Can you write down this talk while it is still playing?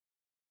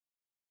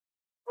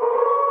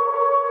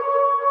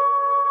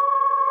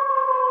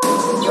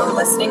You're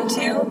listening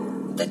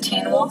to The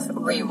Teen Wolf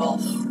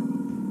Rewolf.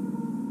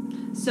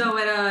 So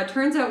it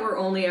turns out we're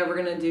only ever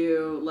going to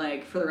do,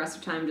 like, for the rest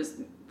of time, just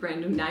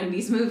random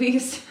 90s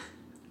movies.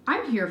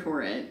 I'm here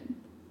for it.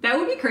 That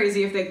would be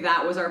crazy if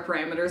that was our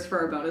parameters for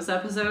our bonus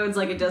episodes.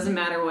 Like, it doesn't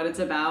matter what it's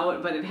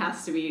about, but it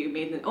has to be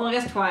made in... Oh, I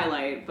guess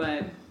Twilight,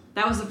 but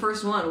that was the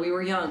first one. We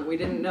were young. We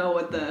didn't know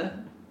what the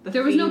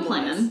There was no theme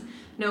plan.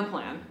 No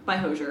plan. By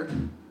Hosier.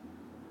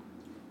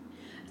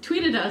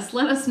 Tweet at us.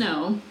 Let us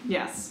know.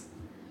 Yes.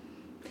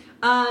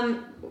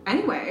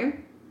 Anyway,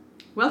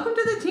 welcome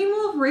to the Teen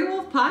Wolf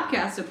Rewolf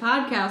podcast, a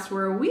podcast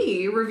where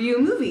we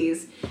review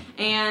movies.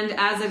 And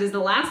as it is the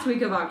last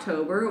week of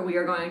October, we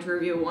are going to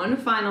review one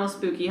final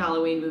spooky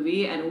Halloween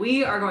movie, and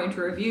we are going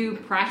to review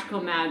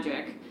Practical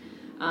Magic.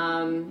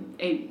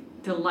 A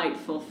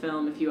delightful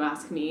film, if you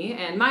ask me.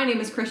 And my name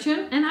is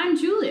Christian. And I'm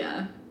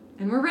Julia.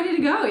 And we're ready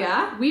to go,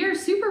 yeah? We are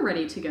super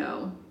ready to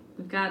go.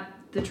 We've got...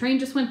 The train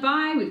just went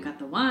by. We've got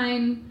the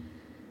wine.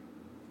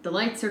 The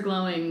lights are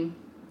glowing.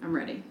 I'm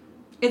ready.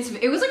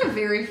 It was like a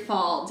very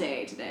fall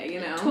day today,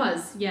 you know? It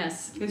was,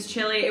 yes. It was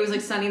chilly. It was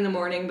like sunny in the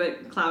morning,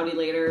 but cloudy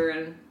later,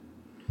 and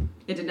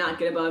it did not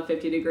get above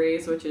 50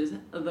 degrees, which is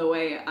the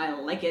way I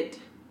like it.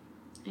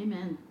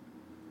 Amen.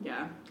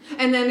 Yeah.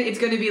 And then it's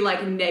going to be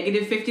like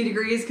negative 50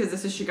 degrees because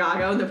this is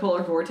Chicago and the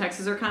polar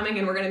vortexes are coming,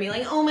 and we're going to be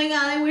like, oh my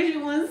god, I wish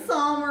it was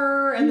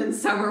summer. And then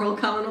summer will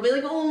come and we'll be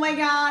like, oh my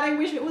god, I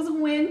wish it was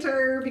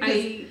winter. Because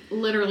I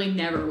literally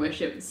never wish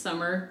it was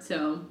summer,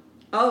 so...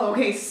 Oh,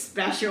 okay,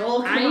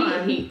 special. Come I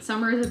on. hate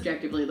summer is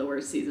objectively the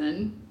worst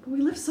season. But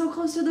we live so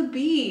close to the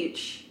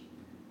beach.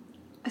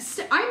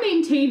 I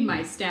maintain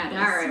my status.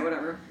 Alright,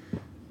 whatever.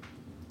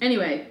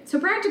 Anyway, so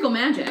Practical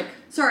Magic.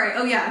 Sorry,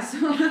 oh yeah,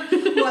 so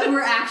what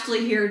we're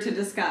actually here to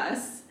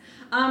discuss.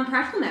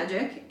 Practical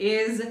Magic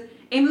is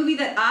a movie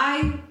that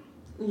I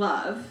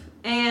love,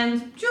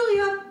 and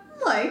Julia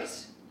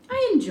liked.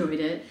 I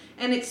enjoyed it.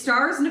 And it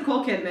stars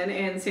Nicole Kidman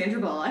and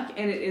Sandra Bullock,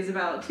 and it is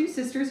about two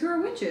sisters who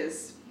are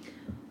witches.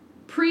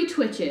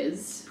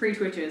 Pre-Twitches.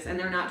 Pre-Twitches, and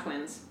they're not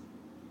twins.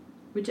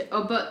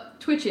 But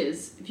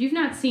Twitches, if you've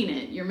not seen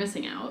it, you're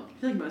missing out. I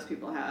feel like most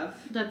people have.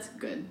 That's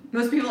good.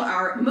 Most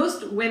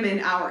women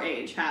our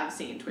age have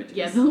seen Twitches.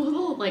 Yeah, the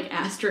little, like,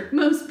 asterisk,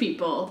 most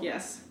people.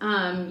 Yes.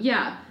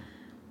 Yeah.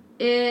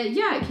 It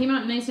came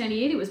out in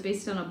 1998. It was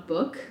based on a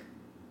book.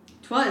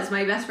 'Twas.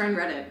 My best friend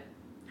read it.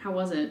 How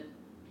was it?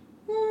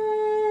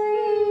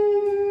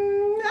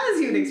 As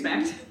you'd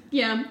expect.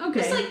 Yeah, okay.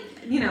 Just like,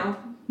 you know,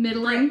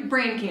 middling.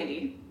 brain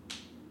candy.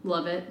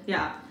 Love it.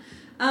 Yeah.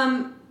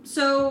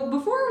 So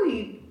before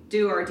we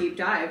do our deep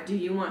dive, do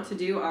you want to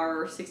do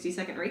our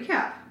 60-second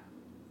recap?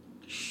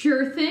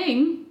 Sure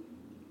thing.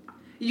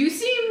 You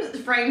seem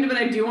frightened, but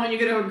I do want you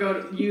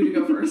to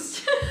go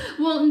first.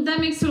 Well, that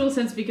makes total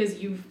sense because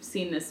you've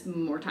seen this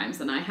more times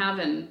than I have,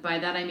 and by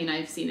that I mean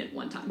I've seen it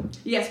one time.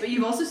 Yes, but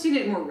you've also seen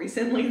it more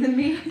recently than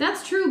me.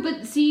 That's true,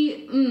 but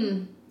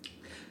see,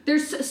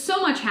 there's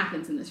so much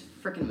happens in this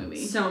frickin'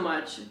 movie. So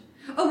much.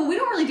 Oh, but we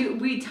don't really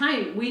we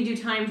do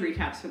timed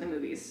recaps for the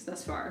movies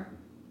thus far.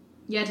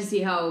 Yeah, to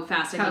see how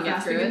fast I can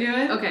get through it. Do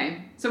it.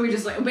 Okay. So we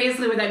just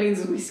basically what that means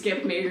is we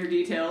skip major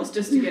details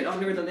just to get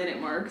under the minute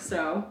mark.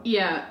 So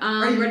yeah.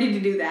 Are you ready to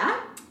do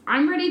that?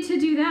 I'm ready to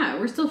do that.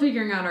 We're still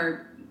figuring out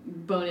our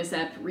bonus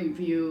ep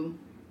review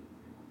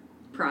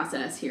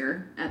process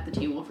here at the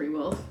Teen Wolf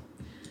Rewolf.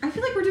 I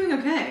feel like we're doing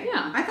okay.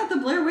 Yeah. I thought the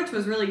Blair Witch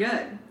was really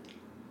good.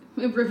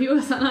 Review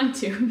us on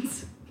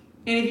iTunes.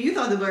 And if you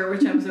thought the Blair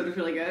Witch episode was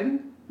really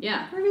good,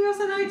 yeah, review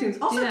us on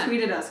iTunes. Also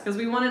tweet at us, because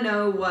we want to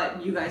know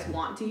what you guys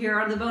want to hear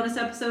out of the bonus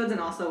episodes,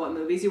 and also what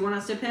movies you want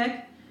us to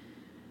pick.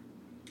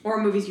 Or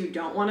movies you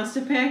don't want us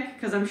to pick,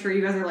 because I'm sure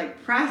you guys are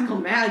like, Practical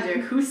Magic,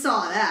 who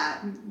saw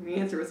that? And the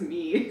answer was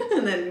me,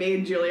 and then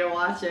made Julia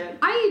watch it.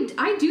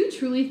 I do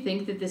truly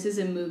think that this is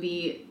a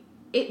movie,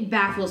 it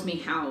baffles me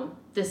how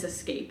this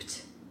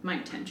escaped my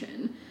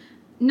attention.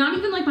 Not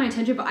even like my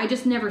attention, but I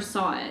just never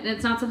saw it. And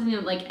it's not something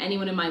that like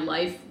anyone in my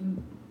life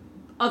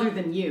other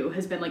than you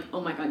has been like, oh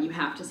my god, you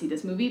have to see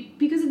this movie,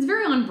 because it's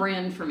very on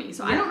brand for me.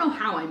 So yeah. I don't know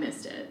how I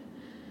missed it.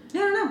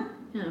 Yeah, I don't know.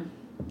 Yeah.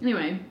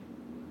 Anyway.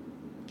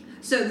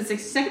 So the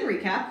 60-second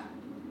recap,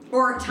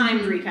 or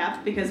timed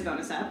recap, because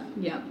bonus app.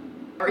 Yep.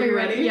 Are you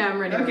ready? Yeah, I'm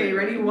ready. Okay,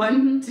 ready?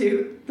 1,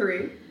 2,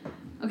 3.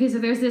 Okay, so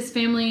there's this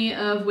family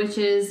of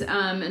witches,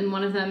 and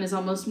one of them is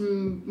almost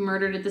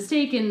murdered at the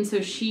stake, and so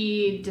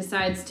she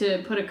decides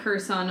to put a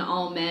curse on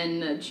all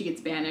men. She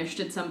gets banished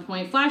at some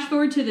point. Flash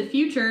forward to the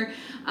future,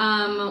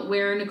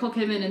 where Nicole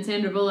Kidman and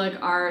Sandra Bullock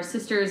are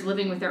sisters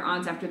living with their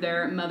aunts after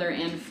their mother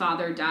and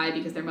father die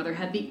because their mother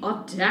had the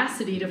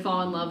audacity to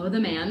fall in love with a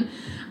man.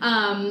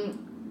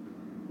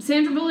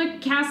 Sandra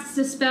Bullock casts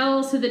a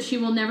spell so that she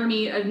will never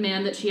meet a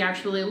man that she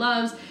actually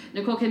loves.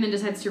 Nicole Kidman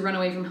decides to run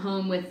away from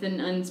home with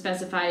an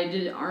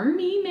unspecified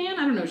army man.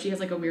 I don't know. She has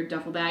like a weird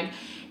duffel bag.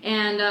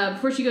 And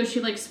before she goes, she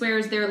like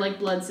swears they're like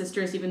blood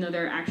sisters, even though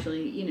they're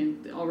actually, you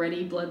know,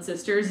 already blood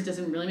sisters. It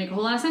doesn't really make a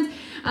whole lot of sense.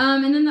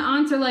 And then the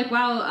aunts are like,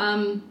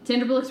 wow,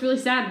 Sandra Bullock's really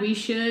sad. We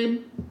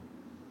should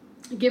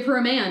give her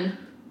a man.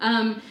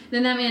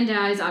 Then that man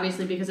dies,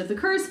 obviously because of the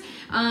curse.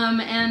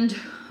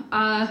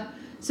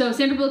 So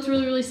Sandra Bullock's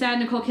really, really sad.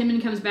 Nicole Kidman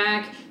comes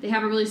back. They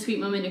have a really sweet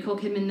moment. Nicole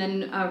Kidman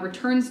then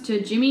returns to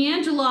Jimmy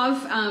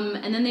Angelov,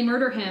 and then they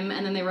murder him,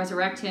 and then they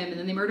resurrect him, and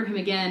then they murder him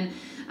again.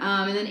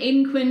 And then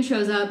Aidan Quinn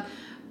shows up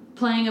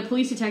playing a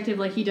police detective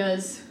like he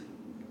does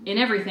in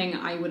everything,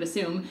 I would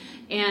assume,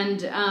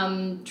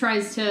 and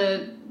tries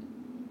to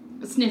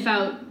sniff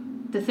out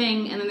the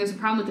thing, and then there's a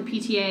problem with the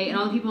PTA, and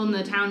all the people in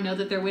the town know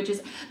that they're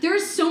witches.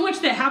 There's so much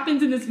that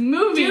happens in this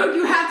movie. Dude,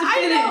 you have to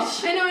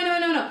finish. I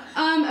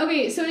know.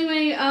 Okay, so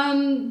anyway,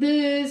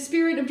 the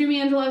spirit of Jimmy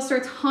Angelov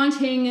starts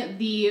haunting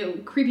the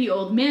creepy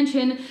old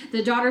mansion.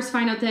 The daughters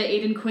find out that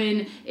Aidan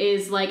Quinn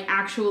is, like,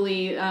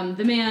 actually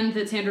the man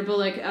that Sandra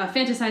Bullock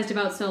fantasized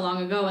about so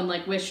long ago and,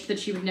 like, wished that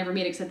she would never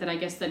meet, except that I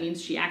guess that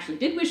means she actually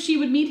did wish she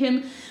would meet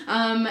him.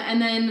 And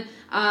then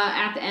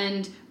at the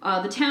end,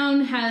 the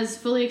town has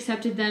fully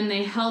accepted them.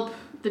 They help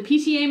the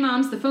PTA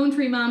moms, the phone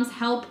tree moms,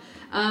 help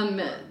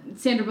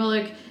Sandra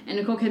Bullock and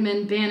Nicole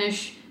Kidman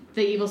banish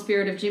the evil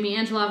spirit of Jimmy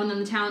Angelov, and then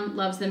the town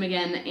loves them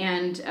again,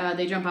 and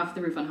they jump off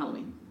the roof on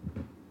Halloween.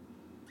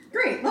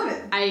 Great, love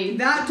it.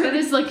 That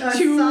is like a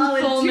 2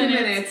 solid full 2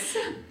 minutes.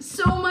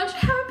 So much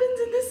happens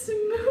in this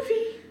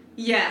movie.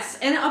 Yes,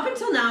 and up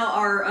until now,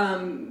 our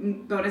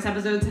bonus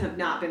episodes have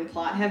not been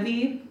plot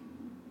heavy,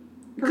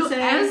 per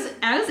se.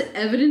 As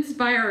evidenced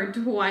by our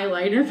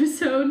Twilight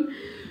episode,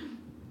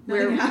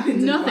 Nothing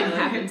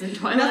happens in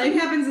Twilight. Nothing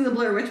happens in the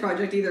Blair Witch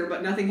Project either,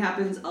 but nothing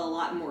happens a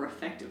lot more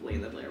effectively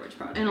in the Blair Witch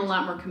Project. And a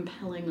lot more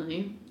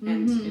compellingly.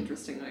 And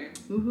interestingly.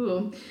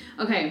 Woohoo.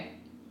 Okay.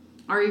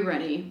 Are you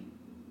ready?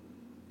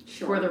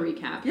 Sure. For the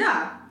recap?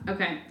 Yeah.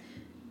 Okay.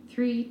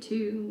 3,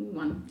 2,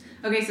 1.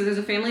 Okay, so there's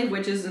a family of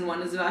witches, and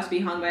one is about to be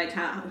hung by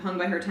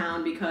her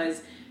town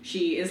because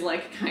she is,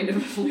 like, kind of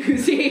a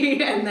floozy,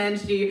 and then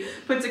she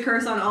puts a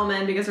curse on all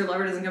men because her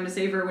lover doesn't come to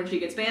save her when she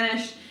gets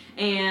banished.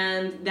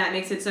 And that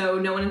makes it so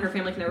no one in her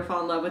family can ever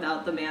fall in love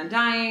without the man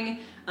dying.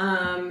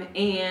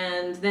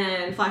 And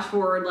then flash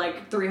forward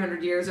like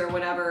 300 years or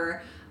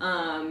whatever,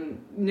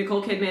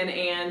 Nicole Kidman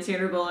and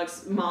Sandra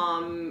Bullock's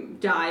mom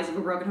dies of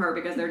a broken heart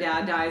because their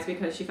dad dies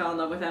because she fell in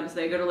love with them. So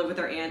they go to live with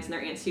their aunts, and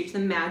their aunts teach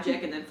them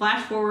magic. And then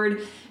flash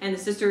forward, and the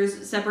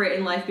sisters separate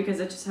in life because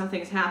that's just how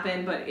things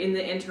happen. But in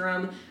the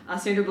interim,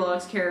 Sandra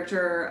Bullock's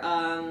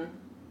character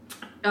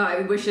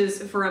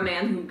wishes for a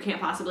man who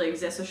can't possibly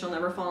exist, so she'll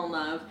never fall in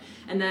love.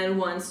 And then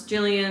once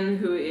Jillian,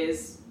 who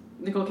is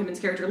Nicole Kidman's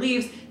character,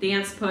 leaves, the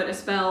aunts put a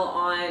spell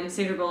on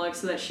Sandra Bullock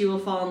so that she will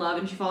fall in love,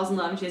 and she falls in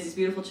love, and she has these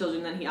beautiful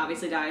children. Then he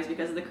obviously dies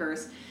because of the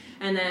curse.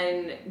 And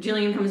then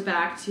Jillian comes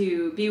back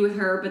to be with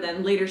her, but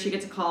then later she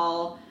gets a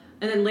call.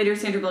 And then later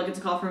Sandra Bullock gets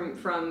a call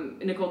from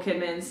Nicole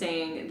Kidman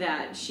saying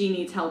that she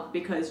needs help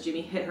because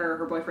Jimmy hit her,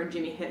 her boyfriend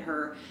Jimmy hit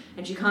her.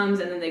 And she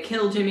comes, and then they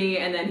kill Jimmy,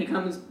 and then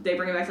they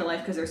bring him back to life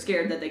because they're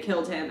scared that they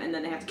killed him, and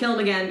then they have to kill him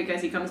again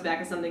because he comes back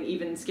as something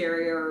even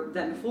scarier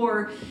than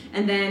before.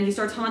 And then he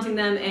starts haunting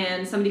them,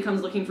 and somebody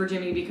comes looking for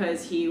Jimmy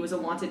because he was a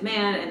wanted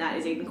man, and that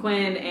is Aidan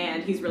Quinn,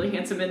 and he's really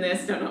handsome in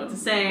this, don't know what to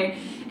say.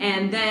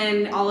 And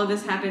then all of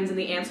this happens, and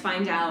the aunts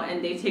find out,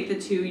 and they take the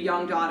 2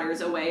 young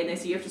daughters away, and they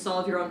say you have to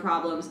solve your own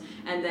problems.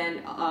 And then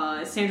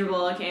Sandra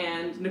Bullock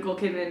and Nicole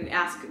Kidman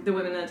ask the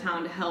women in the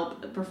town to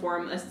help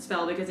perform a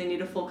spell because they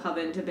need a full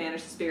coven to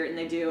banish the spirit, and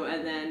they do.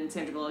 And then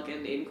Sandra Bullock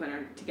and Aidan Quinn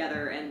are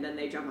together, and then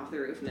they jump off the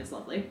roof, and it's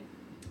lovely.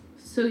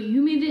 So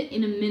you made it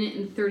in 1 minute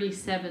and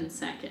 37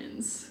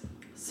 seconds.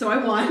 So I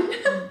won.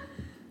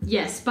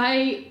 Yes, but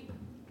it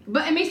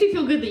makes me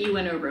feel good that you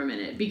went over 1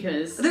 minute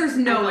because there's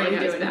no way to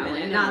do it in 1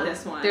 minute. Not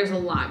this one. There's a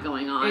lot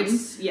going on.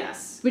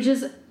 Yes. Which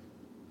is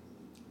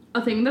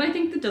a thing that I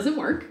think that doesn't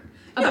work.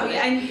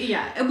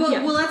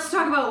 Well, let's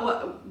talk about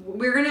what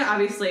we're gonna,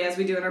 obviously, as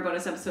we do in our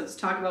bonus episodes,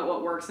 talk about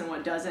what works and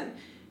what doesn't.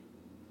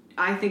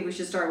 I think we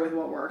should start with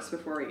what works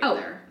before we get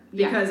there.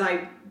 Because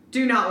I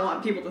do not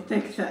want people to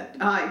think that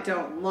I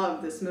don't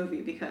love this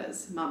movie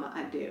because, mama,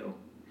 I do.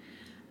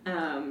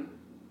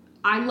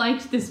 I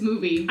liked this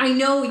movie. I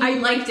know you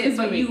liked it,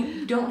 but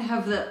you don't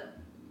have the...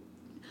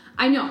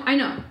 I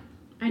know.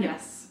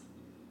 Yes.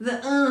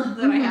 That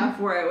I have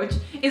for it, which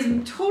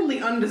is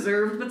totally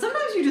undeserved, but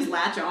sometimes you just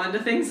latch on to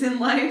things in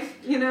life,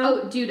 you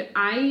know? Oh, dude,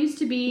 I used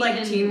to be...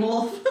 Like Teen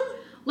Wolf.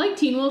 Like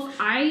Teen Wolf,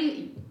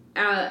 I,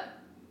 as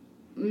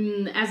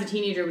a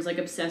teenager, was, like,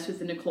 obsessed with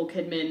the Nicole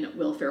Kidman,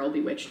 Will Ferrell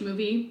Bewitched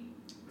movie.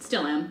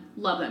 Still am.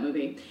 Love that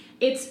movie.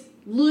 It's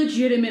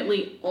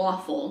legitimately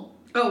awful.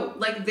 Oh,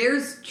 like,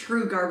 there's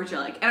true garbage I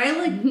like. And I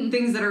like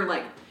things that are,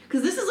 like...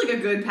 Because this is, like, a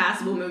good,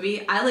 passable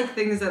movie. I like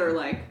things that are,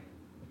 like...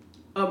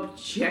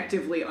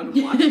 objectively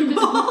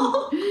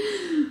unwatchable.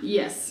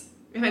 Yes.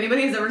 If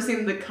anybody has ever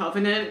seen The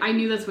Covenant... I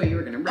knew that's what you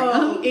were going to bring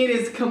up. It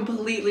is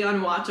completely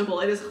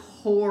unwatchable. It is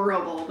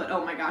horrible, but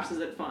oh my gosh, is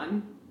it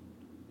fun.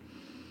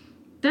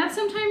 That's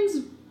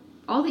sometimes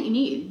all that you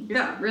need.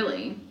 Yeah.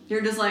 Really.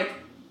 You're just like,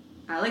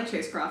 I like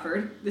Chase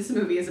Crawford. This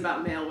movie is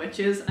about male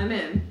witches. I'm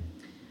in.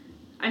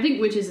 I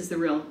think witches is the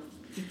real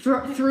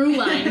through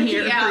line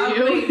here for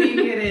you.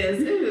 Maybe it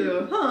is.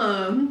 Ooh.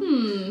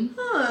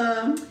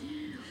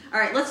 All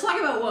right, let's talk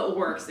about what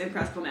works in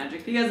Practical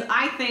Magic, because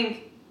I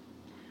think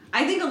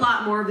a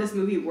lot more of this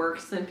movie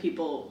works than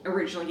people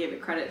originally gave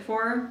it credit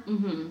for.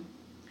 Mm-hmm.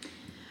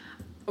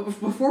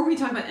 Before we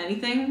talk about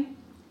anything,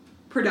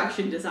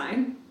 production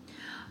design.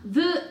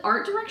 The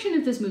art direction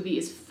of this movie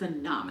is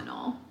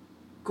phenomenal.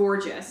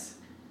 Gorgeous.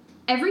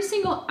 Every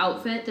single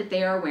outfit that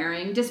they are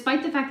wearing,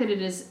 despite the fact that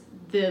it is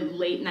the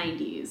late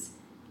 90s,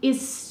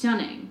 is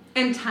stunning.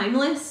 And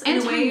timeless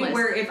in a way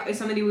where if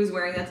somebody was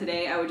wearing that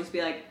today, I would just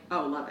be like,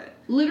 oh, love it.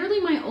 Literally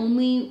my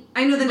only...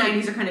 I know the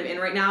 90s are kind of in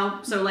right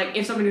now, so like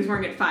if somebody was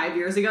wearing it 5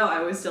 years ago,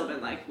 I would still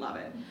been like, love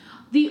it.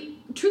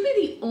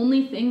 Truly the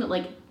only thing that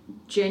like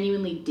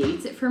genuinely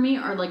dates it for me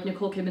are like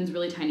Nicole Kidman's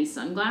really tiny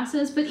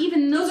sunglasses, but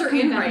even those are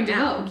in right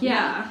now.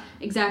 Yeah,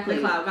 exactly.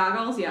 The cloud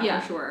goggles,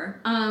 for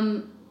sure.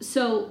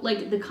 So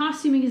like the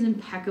costuming is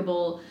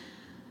impeccable.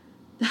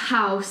 The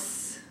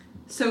house.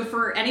 So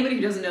for anybody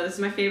who doesn't know, this is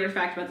my favorite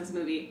fact about this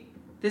movie.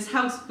 This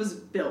house was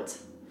built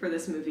for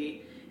this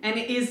movie, and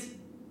it is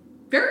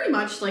very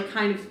much like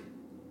kind of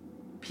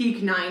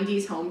peak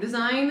 90s home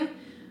design,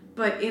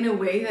 but in a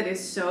way that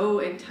is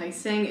so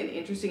enticing and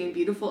interesting and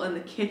beautiful. And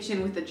the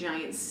kitchen with the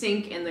giant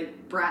sink and the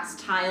brass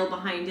tile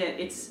behind it,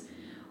 it's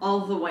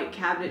all the white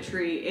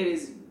cabinetry. It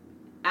is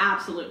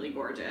absolutely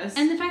gorgeous.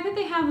 And the fact that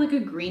they have like a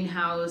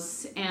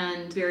greenhouse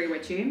and... Very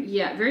witchy.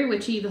 Yeah, very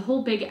witchy. The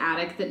whole big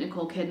attic that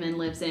Nicole Kidman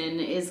lives in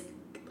is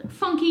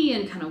funky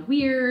and kind of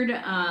weird.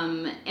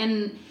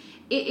 And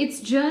it's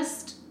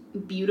just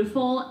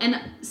beautiful. And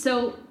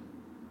so...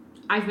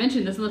 I've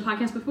mentioned this on the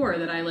podcast before,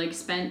 that I like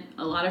spent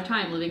a lot of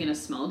time living in a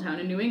small town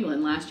in New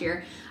England last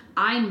year.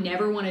 I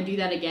never want to do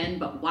that again,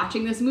 but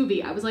watching this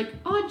movie, I was like,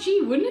 oh gee,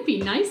 wouldn't it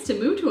be nice to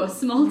move to a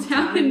small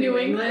town in New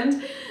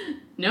England?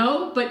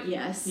 No, but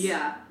yes.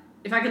 Yeah.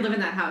 If I could live in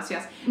that house,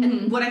 yes. Mm-hmm.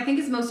 And what I think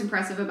is most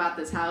impressive about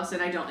this house,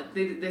 and I don't,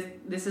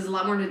 this is a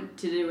lot more to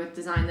do with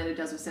design than it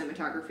does with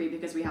cinematography,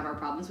 because we have our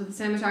problems with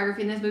the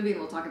cinematography in this movie,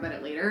 and we'll talk about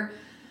it later.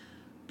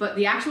 But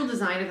the actual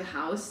design of the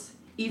house,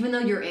 even though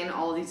you're in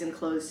all these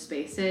enclosed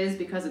spaces,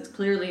 because it's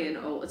clearly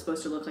it's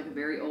supposed to look like a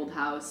very old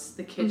house,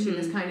 the kitchen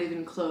is kind of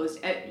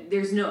enclosed,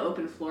 there's no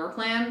open floor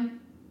plan,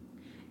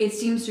 it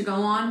seems to go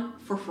on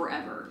for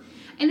forever.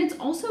 And it's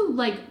also,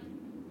 like,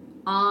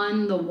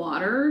 on the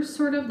water,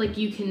 sort of, like,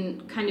 you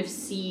can kind of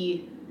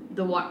see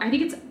the water. I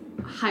think it's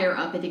higher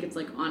up, I think it's,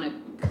 like, on a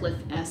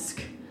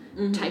cliff-esque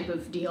type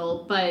of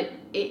deal, but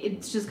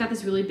it's just got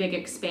this really big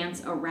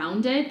expanse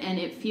around it, and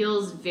it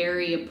feels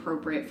very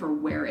appropriate for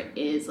where it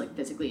is, like,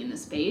 physically in the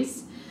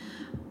space.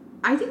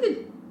 I think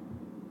that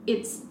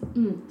it's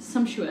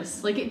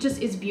sumptuous. Like, it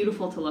just is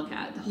beautiful to look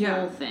at, the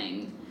whole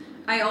thing.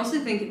 I also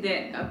think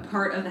that a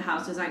part of the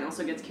house design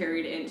also gets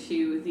carried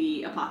into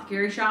the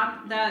apothecary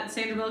shop that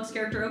Sandra Bullock's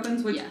character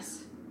opens, which... Yes.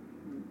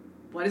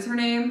 What is her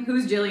name?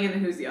 Who's Jillian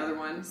and who's the other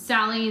one?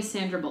 Sally is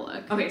Sandra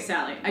Bullock. Okay,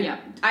 Sally.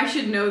 I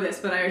should know this,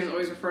 but I just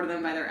always refer to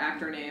them by their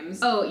actor names.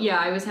 Oh, yeah,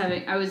 I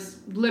was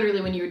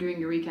literally, when you were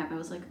doing your recap, I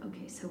was like,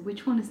 okay, so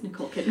which one is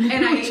Nicole Kidman?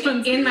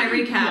 And in my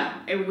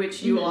recap,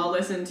 which you all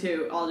listen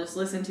to, I'll just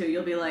listen to,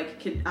 you'll be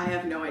like, I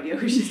have no idea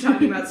who she's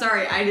talking about.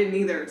 Sorry, I didn't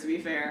either, to be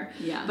fair.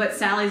 Yeah. But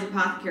Sally's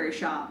apothecary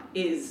shop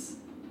is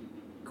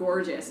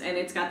gorgeous, and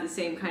it's got the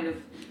same kind of...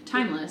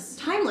 Timeless,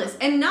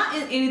 and not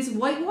and it's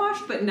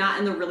whitewashed, but not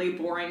in the really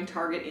boring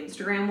Target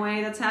Instagram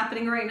way that's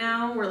happening right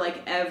now, where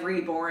like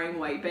every boring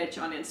white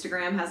bitch on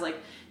Instagram has like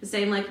the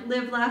same like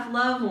live, laugh,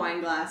 love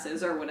wine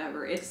glasses or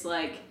whatever. It's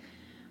like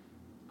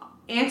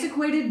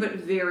antiquated, but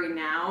very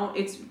now.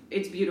 It's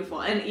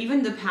beautiful, and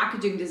even the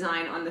packaging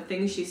design on the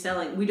things she's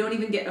selling, we don't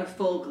even get a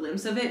full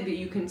glimpse of it, but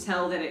you can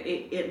tell that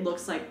it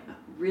looks like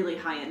really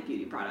high end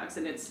beauty products,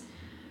 and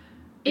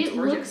it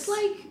looks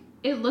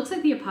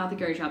like the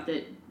apothecary shop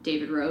that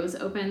David Rose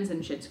opens in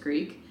Schitt's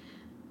Creek,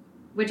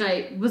 which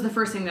was the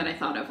first thing that I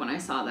thought of when I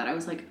saw that. I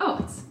was like,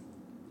 oh,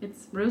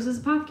 it's Rose's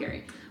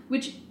Apothecary,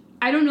 which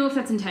I don't know if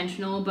that's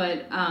intentional,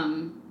 but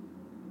I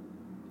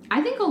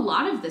think a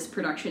lot of this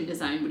production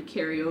design would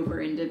carry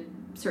over into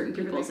certain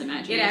people's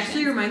imagination. It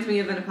actually reminds me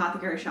of an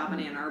apothecary shop in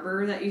Ann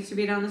Arbor that used to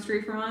be down the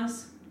street from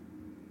us.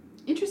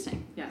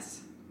 Interesting.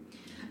 Yes.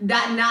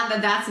 Not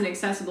that that's an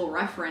accessible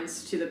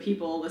reference to the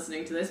people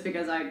listening to this,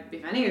 because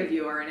if any of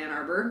you are in Ann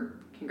Arbor,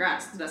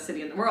 congrats, it's the best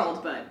city in the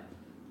world, but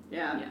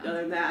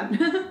other than that.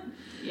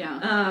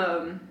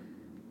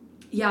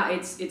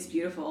 It's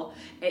beautiful.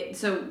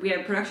 So we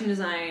have production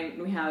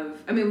design, we have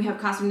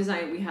costume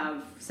design, we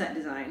have set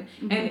design,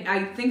 and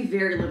I think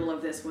very little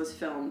of this was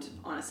filmed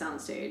on a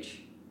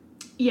soundstage.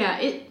 Yeah,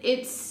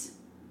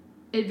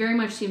 it very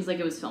much seems like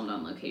it was filmed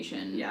on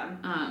location. Yeah.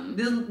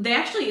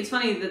 It's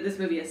funny that this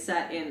movie is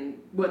set in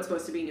what's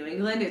supposed to be New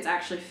England. It's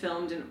actually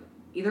filmed in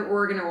either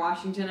Oregon or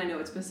Washington. I know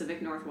it's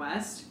Pacific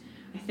Northwest.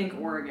 I think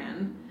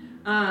Oregon.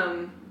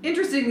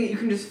 Interesting that you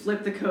can just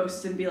flip the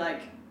coast and be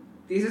like,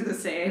 these are the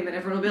same, and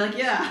everyone will be like,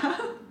 yeah.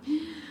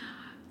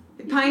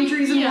 Pine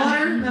trees and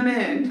water, I'm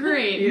in.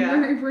 Great. Yeah.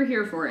 We're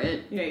here for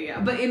it.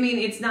 Yeah. But, I mean,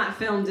 it's not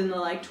filmed in the,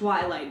 like,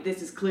 twilight.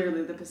 This is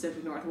clearly the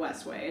Pacific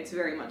Northwest way. It's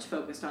very much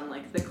focused on,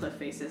 like, the cliff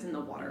faces and the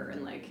water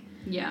and, like...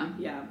 Yeah.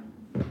 Yeah.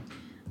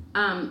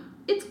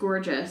 It's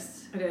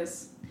gorgeous. It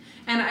is.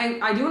 And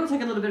I do want to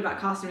talk a little bit about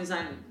costume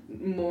design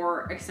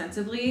more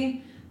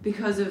extensively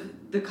because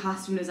of the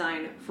costume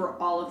design for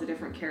all of the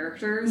different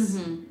characters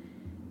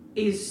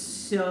is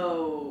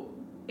so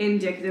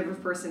indicative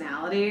of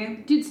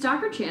personality. Dude,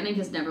 Stockard Channing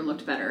has never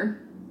looked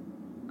better.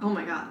 Oh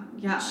my god,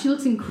 yeah. She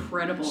looks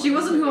incredible. She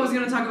wasn't who I was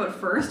going to talk about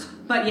first,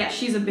 but yeah,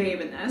 she's a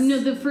babe in this. No,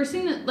 the first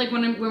thing that, like,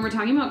 when we're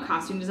talking about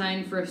costume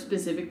design for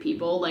specific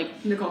people,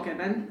 like... Nicole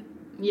Kidman.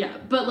 Yeah,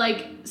 but,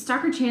 like,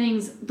 Stockard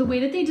Channing's... The way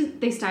that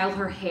they style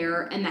her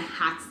hair and the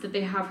hats that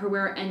they have her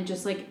wear and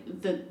just,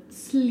 like, the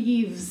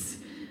sleeves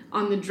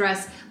on the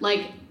dress,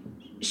 like...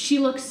 She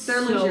looks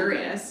They're so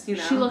luxurious, good. you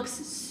know? She looks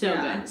so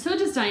good. So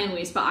does Diane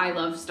Weiss, but I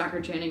love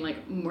Stockard Channing,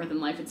 like, more than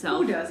life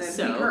itself. Who doesn't?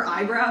 So Her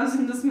eyebrows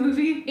in this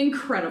movie?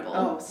 incredible.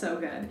 Oh, so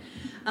good.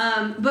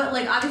 But,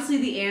 like, obviously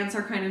the ants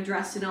are kind of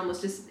dressed in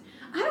almost just...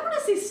 I don't want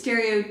to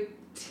say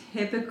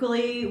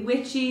stereotypically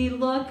witchy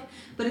look,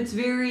 but it's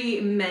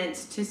very meant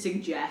to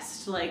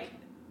suggest, like,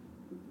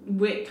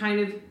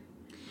 kind of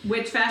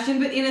witch fashion,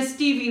 but in a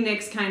Stevie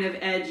Nicks kind of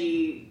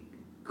edgy...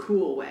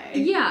 cool way.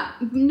 Yeah,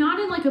 not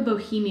in like a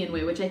bohemian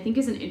way, which I think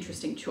is an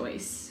interesting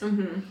choice.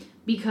 Mm-hmm.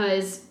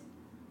 Because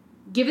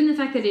given the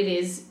fact that it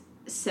is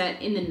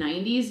set in the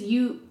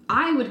 90s,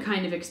 I would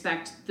kind of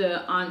expect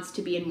the aunts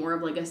to be in more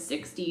of like a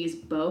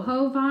 60s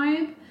boho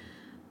vibe.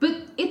 But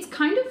it's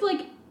kind of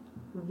like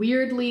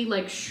weirdly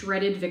like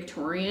shredded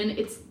Victorian.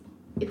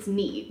 It's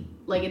neat.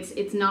 Like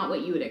it's not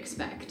what you would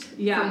expect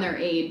from their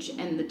age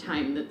and the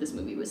time that this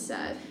movie was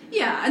set.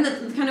 Yeah, and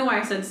that's kind of why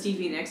I said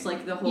Stevie Nicks,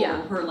 like the whole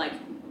her like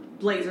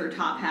blazer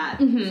top hat,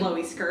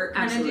 flowy skirt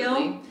kind of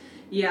deal.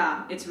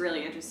 Yeah, it's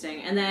really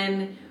interesting. And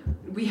then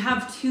we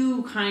have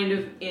two kind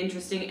of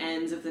interesting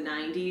ends of the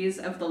 90s,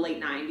 of the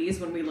late 90s,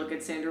 when we look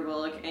at Sandra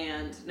Bullock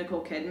and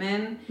Nicole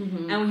Kidman.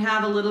 And we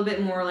have a little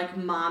bit more like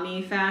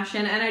mommy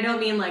fashion. And I don't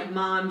mean like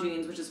mom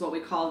jeans, which is what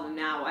we call them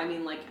now. I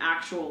mean like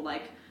actual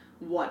like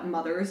what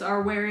mothers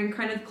are wearing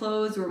kind of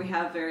clothes, where we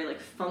have very like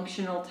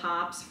functional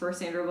tops for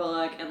Sandra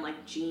Bullock and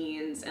like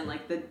jeans and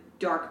like the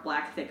dark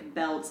black thick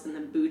belts and the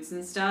boots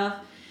and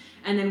stuff.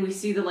 And then we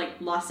see the, like,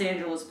 Los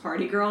Angeles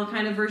party girl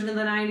kind of version of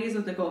the 90s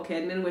with Nicole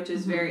Kidman, which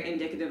is very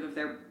indicative of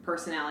their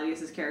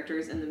personalities as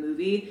characters in the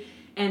movie.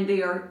 And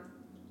they are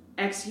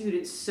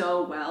executed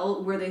so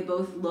well, where they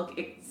both look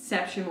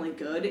exceptionally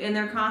good in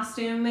their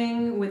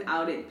costuming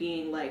without it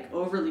being, like,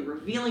 overly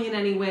revealing in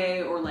any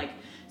way or, like,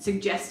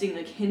 suggesting,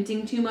 like,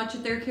 hinting too much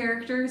at their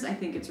characters. I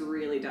think it's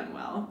really done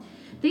well.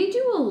 They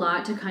do a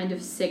lot to kind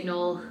of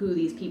signal who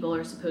these people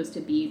are supposed to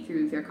be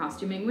through their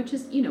costuming, which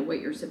is, you know, what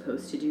you're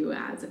supposed to do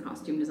as a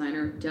costume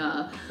designer,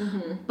 duh.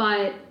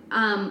 But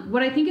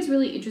what I think is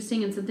really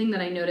interesting and something that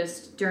I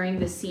noticed during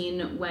the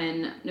scene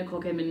when Nicole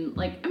Kidman,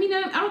 like, I mean,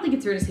 I don't think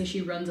it's fair to say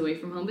she runs away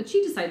from home, but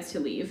she decides to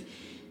leave.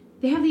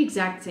 They have the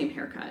exact same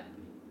haircut.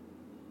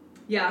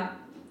 Yeah.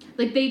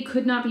 Like, they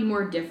could not be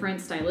more different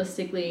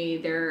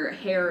stylistically. Their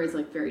hair is,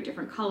 like, very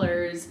different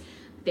colors.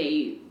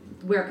 They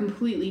wear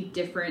completely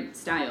different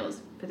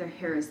styles, but their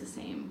hair is the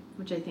same,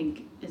 which I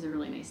think is a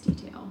really nice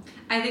detail.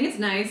 I think it's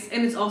nice,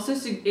 and it also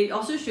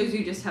shows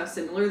you just how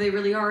similar they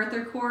really are at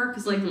their core,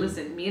 because, like,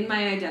 listen, me and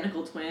my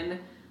identical twin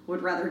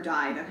would rather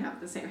die than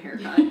have the same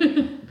haircut.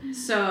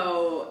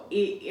 So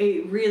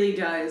it really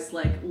does,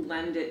 like,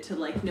 lend it to,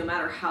 like, no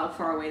matter how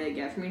far away they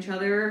get from each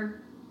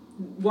other,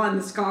 one,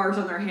 the scars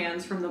on their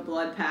hands from the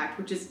blood pact,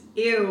 which is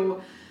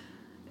ew,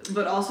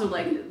 but also,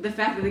 like, the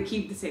fact that they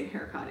keep the same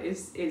haircut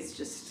is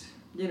just...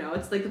 You know,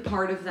 it's like the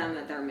part of them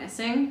that they're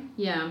missing.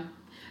 Yeah.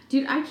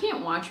 Dude, I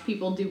can't watch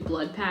people do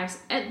blood packs.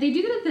 They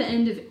do that at the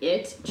end of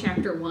It,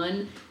 Chapter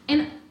 1,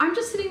 and I'm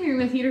just sitting there in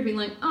the theater being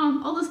like,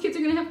 oh, all those kids are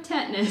going to have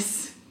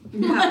tetanus.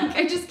 Yeah. Like,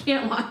 I just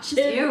can't watch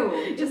it. Ew.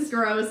 It's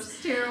gross.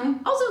 Just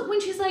ew. Also,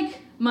 when she's like,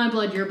 my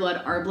blood, your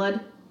blood, our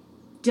blood,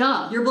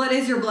 duh. Your blood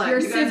is your blood. You're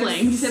you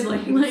siblings.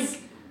 Siblings.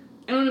 Like,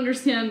 I don't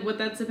understand what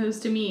that's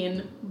supposed to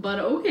mean, but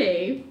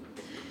okay.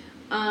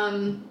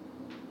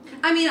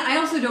 I mean, I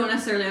also don't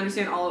necessarily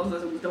understand all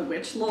of the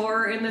witch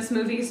lore in this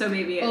movie, so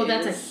maybe it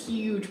that's a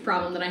huge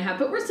problem that I have,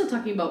 but we're still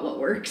talking about what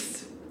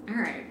works. All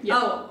right. Yeah.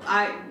 Oh,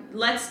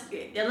 let's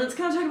kind of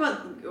talk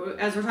about,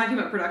 as we're talking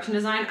about production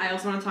design, I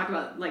also want to talk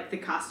about, like, the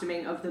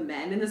costuming of the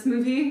men in this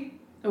movie,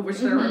 of which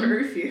there are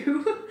very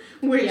few,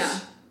 which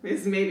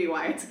is maybe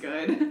why it's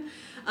good.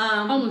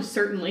 Almost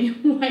certainly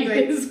why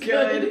it's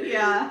good.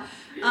 Yeah.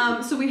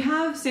 So we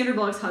have Sandra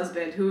Bullock's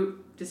husband, who,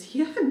 does he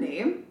have a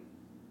name?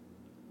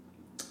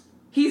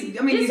 He's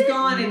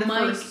gone in the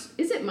first...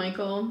 Is it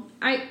Michael?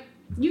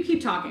 You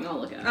keep talking, I'll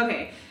look it up.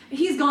 Okay.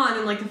 He's gone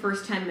in, like, the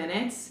first 10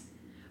 minutes.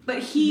 But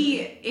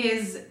he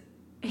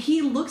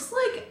looks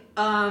like,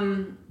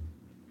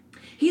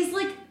 he's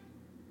like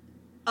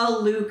a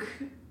Luke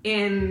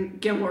in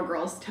Gilmore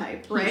Girls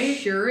type, right? He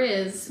sure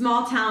is.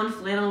 Small town,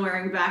 flannel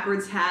wearing,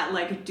 backwards hat,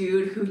 like a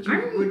dude who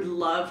you would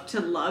love to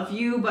love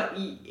you, but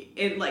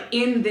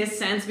in this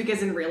sense,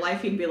 because in real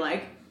life he'd be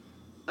like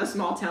a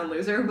small town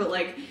loser, but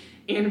like...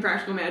 in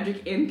Practical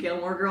Magic, in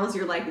Gilmore Girls,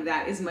 you're like,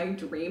 that is my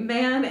dream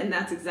man, and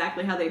that's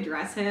exactly how they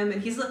dress him.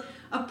 And he's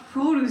a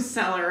produce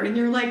seller, and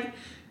you're like,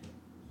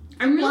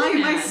 I'm really Why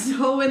am I mad.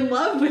 so in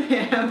love with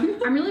him?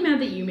 I'm really mad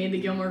that you made the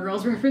Gilmore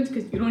Girls reference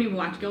because you don't even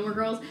watch Gilmore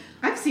Girls.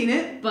 I've seen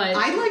it, But-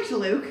 I liked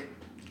Luke.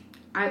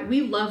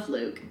 We love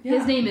Luke. Yeah.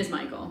 His name is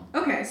Michael.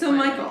 Okay, so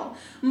Right.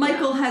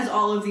 Michael has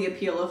all of the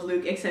appeal of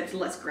Luke except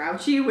less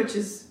grouchy, which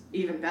is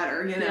even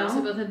better, you They know?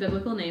 also both have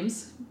biblical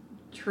names.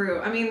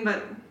 True. I mean,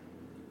 but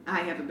I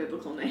have a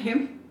biblical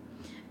name.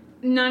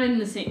 Not in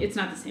the same. It's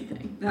not the same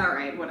thing.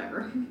 Alright,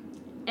 whatever.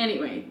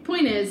 Anyway,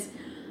 point is,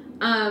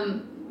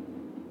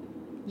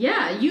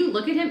 yeah, you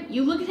look at him,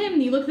 you look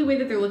at the way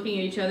that they're looking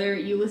at each other,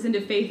 you listen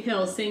to Faith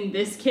Hill sing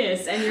This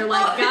Kiss, and you're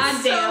like, God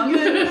it's damn. so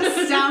good.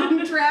 The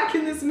soundtrack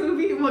in this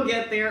movie, we'll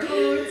get there.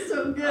 Oh, it's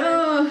so good.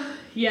 Oh,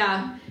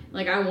 yeah.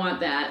 Like, I want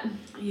that.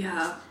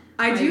 Yeah.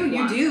 I do, you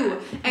want do. that.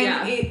 And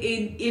Yeah.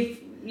 if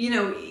you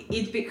know,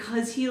 it's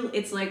because he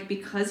looks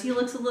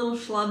a little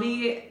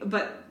schlubby,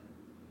 but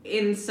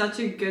in such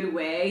a good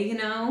way, you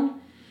know?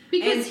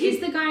 Because And he's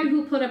the guy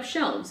who put up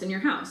shelves in your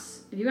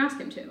house, if you ask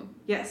him to.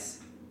 Yes.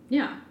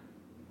 Yeah.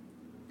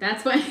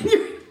 That's why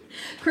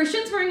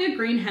Christian's wearing a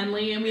green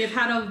Henley, and we have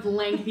had a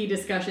lengthy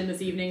discussion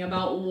this evening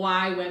about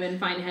why women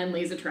find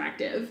Henleys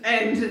attractive.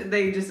 And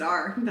they just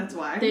are. That's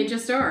why. They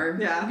just are.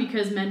 Yeah.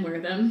 Because men wear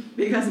them.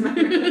 because men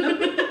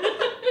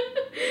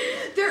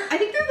I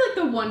think they're like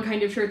the one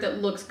kind of shirt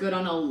that looks good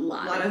on a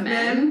lot of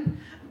men.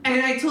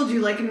 And I told you,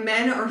 like,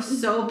 men are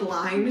so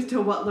blind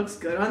to what looks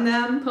good on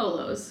them.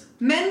 Polos.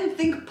 Men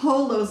think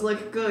polos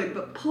look good,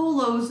 but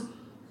polos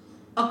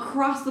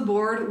across the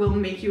board will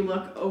make you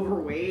look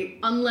overweight.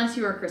 Unless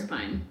you are Chris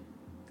Pine.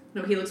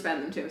 No, he looks bad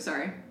in them too,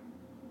 sorry.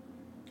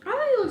 I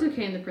thought he looked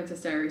okay in The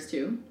Princess Diaries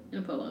too, in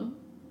a polo.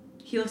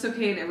 He looks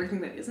okay in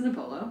everything that isn't a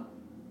polo.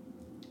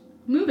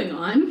 Moving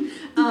on.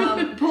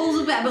 Polos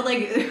look bad, but like,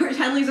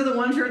 Henleys are the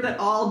one shirt that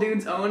all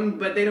dudes own,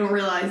 but they don't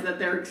realize that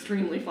they're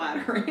extremely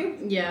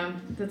flattering. Yeah,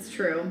 that's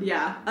true.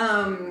 Yeah.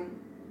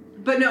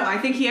 But no, I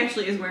think he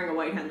actually is wearing a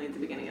white Henley at the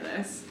beginning of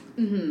this.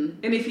 Mm-hmm.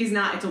 And if he's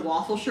not, it's a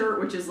waffle shirt,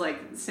 which is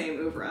like the same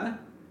oeuvre.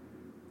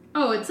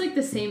 Oh, it's like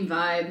the same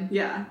vibe.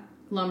 Yeah.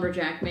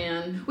 Lumberjack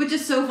man. Which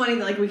is so funny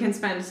that like we can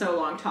spend so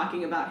long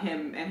talking about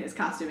him and his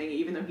costuming,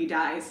 even though he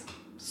dies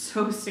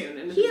so soon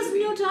in the He has movie.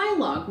 no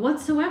dialogue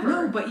whatsoever.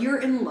 No, but you're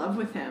in love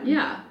with him.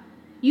 Yeah.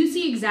 You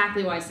see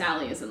exactly why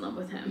Sally is in love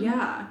with him.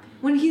 Yeah.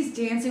 When he's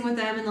dancing with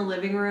them in the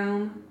living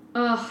room.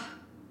 Ugh.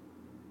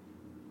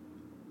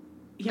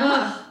 Yeah.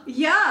 Ugh.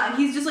 Yeah.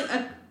 He's just like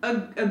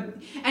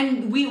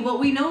and what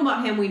we know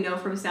about him, we know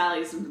from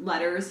Sally's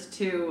letters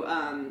to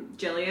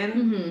Jillian,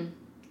 Mm-hmm.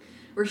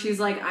 where she's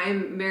like,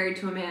 I'm married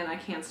to a man I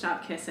can't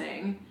stop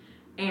kissing,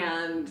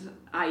 and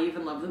I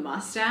even love the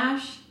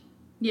mustache.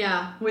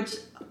 Yeah. Which,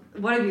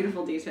 what a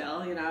beautiful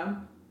detail, you know?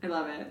 I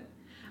love it.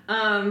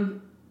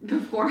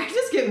 Before I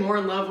just get more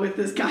in love with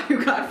this guy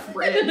who got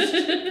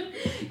fridged.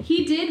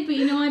 He did, but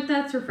you know what?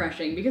 That's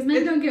refreshing because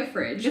men don't get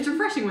fridged. It's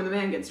refreshing when the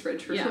man gets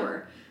fridged, for Yeah.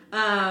 sure.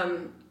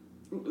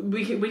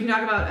 We can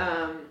talk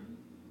about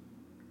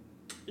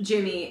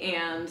Jimmy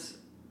and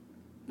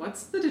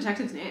what's the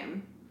detective's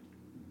name?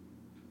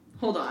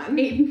 Hold on.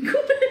 Aiden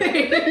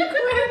Quinn.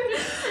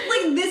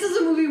 Like, this is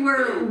a movie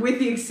where, with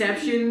the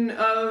exception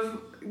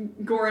of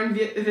Goran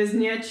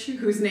Visnjic,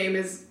 whose name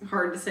is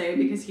hard to say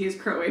because he is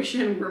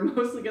Croatian, we're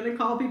mostly going to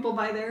call people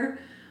by their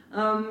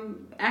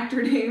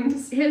actor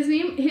names. His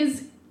name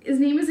is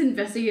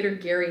Investigator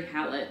Gary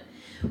Hallett,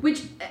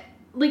 which,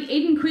 like,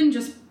 Aiden Quinn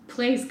just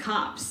plays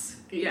cops.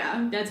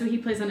 Yeah. That's what he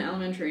plays on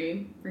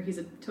Elementary, where he's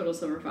a total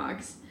silver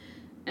fox.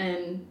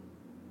 And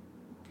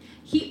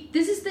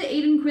this is the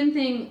Aiden Quinn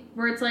thing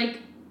where it's like,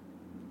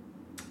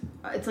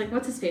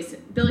 what's his face?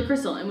 Billy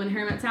Crystal and When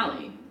Harry Met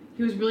Sally.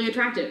 He was really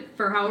attractive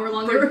for however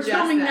long they were just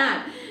filming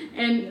that. that.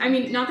 And, I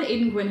mean, not that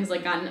Aiden Quinn has,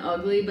 like, gotten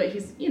ugly, but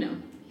he's, you know,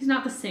 he's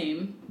not the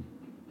same.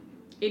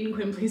 Aiden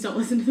Quinn, please don't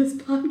listen to this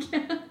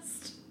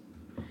podcast.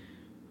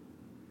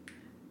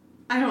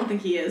 I don't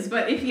think he is,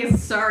 but if he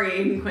is, sorry,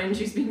 Aiden Quinn,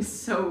 she's being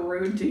so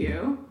rude to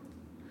you.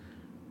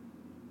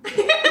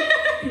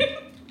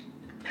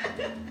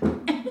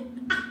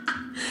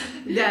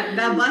 Yeah,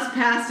 that bus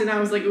passed and I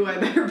was like, ooh, I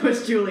better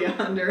push Julia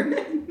under.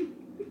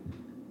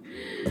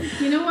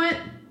 You know what?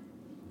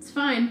 It's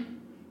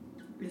fine.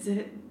 Is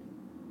it?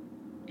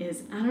 I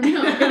don't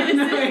know.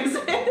 Is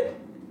it?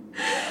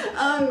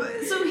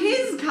 So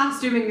his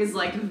costuming is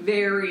like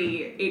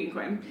very Aiden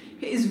Quinn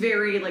is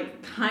very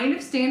like kind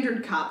of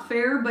standard cop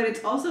fare, but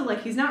it's also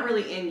like he's not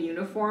really in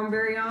uniform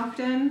very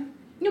often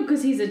No,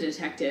 because he's a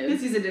detective.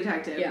 because he's a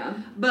detective. Yeah.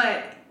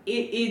 But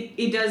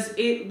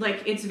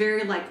it's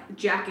very like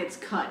jackets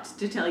cut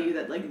to tell you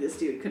that like this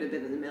dude could have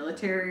been in the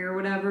military or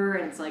whatever,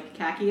 and it's like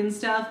khaki and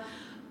stuff.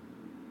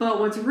 But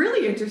what's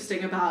really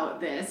interesting about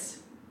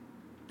this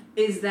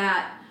is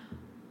that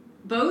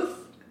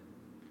both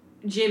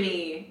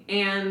Jimmy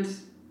and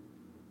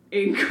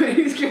Aiden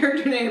Quinn's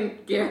character name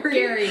Gary.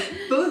 Gary.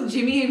 Both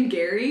Jimmy and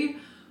Gary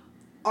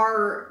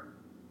are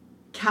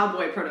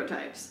cowboy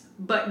prototypes.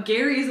 But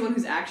Gary is the one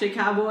who's actually a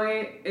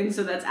cowboy, and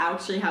so that's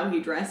actually how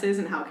he dresses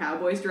and how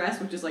cowboys dress,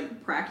 which is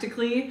like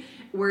practically.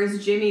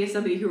 Whereas Jimmy is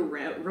somebody who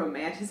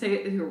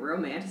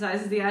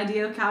romanticizes the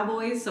idea of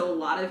cowboys, so a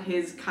lot of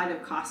his kind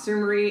of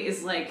costumery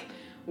is like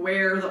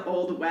where the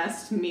Old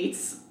West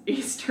meets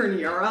Eastern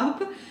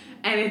Europe,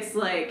 and it's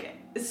like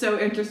so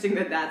interesting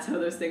that that's how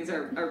those things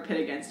are pit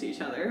against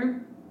each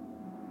other.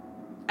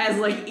 As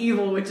like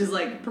evil, which is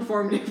like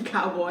performative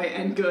cowboy,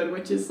 and good,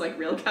 which is like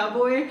real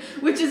cowboy,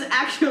 which is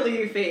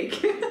actually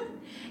fake.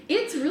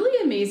 It's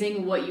really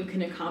amazing what you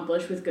can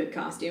accomplish with good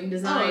costume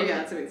design. Oh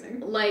yeah, it's amazing.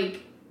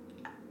 Like,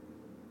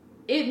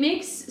 it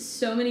makes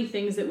so many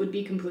things that would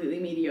be completely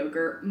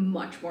mediocre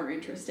much more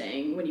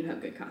interesting when you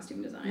have good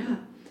costume design. Yeah,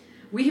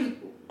 we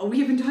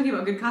have been talking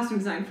about good costume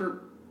design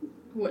for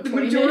what, the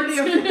 20 majority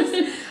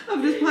minutes?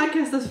 of this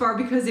podcast thus far,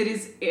 because it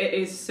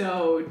is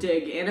so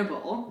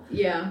dig-inable.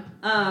 Yeah.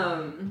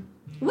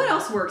 What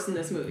else works in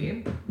this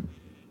movie?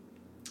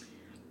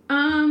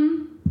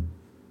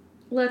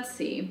 Let's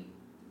see.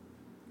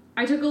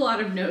 I took a lot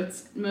of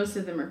notes. Most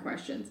of them are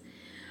questions.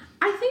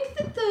 I think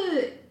that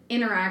the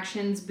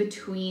interactions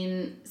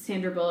between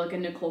Sandra Bullock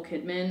and Nicole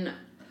Kidman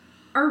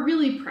are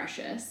really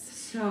precious.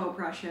 So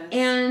precious.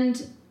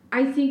 And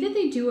I think that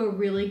they do a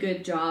really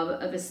good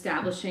job of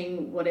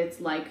establishing what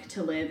it's like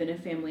to live in a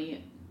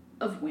family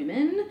of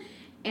women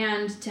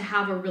and to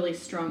have a really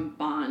strong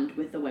bond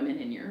with the women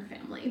in your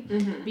family.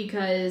 Mm-hmm.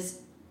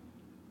 Because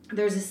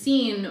there's a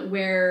scene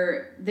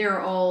where they're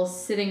all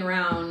sitting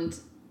around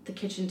the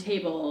kitchen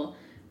table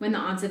when the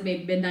aunts have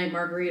made midnight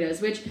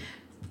margaritas, which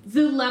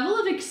the level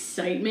of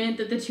excitement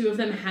that the two of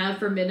them have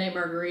for midnight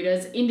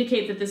margaritas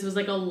indicate that this was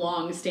like a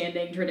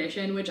long-standing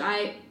tradition, which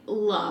I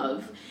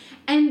love.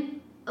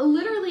 And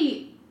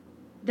literally,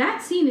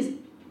 that scene is...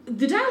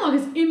 The dialogue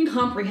is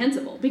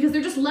incomprehensible because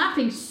they're just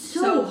laughing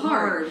so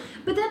hard.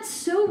 But that's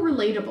so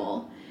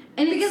relatable.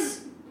 And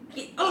because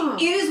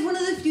it is one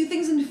of the few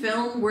things in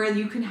film where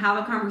you can have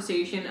a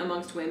conversation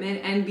amongst women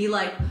and be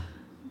like,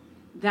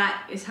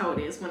 that is how it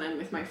is when I'm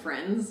with my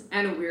friends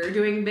and we're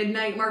doing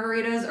midnight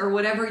margaritas, or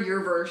whatever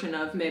your version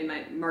of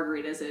midnight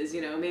margaritas is.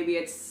 You know, maybe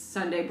it's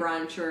Sunday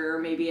brunch, or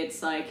maybe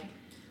it's like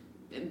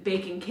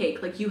baking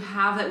cake. Like, you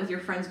have that with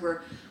your friends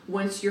where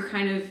once you're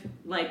kind of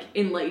like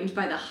enlightened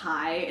by the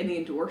high and the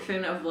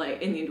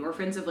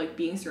endorphins of like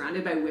being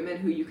surrounded by women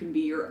who you can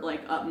be your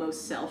like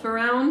utmost self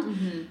around,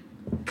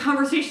 mm-hmm.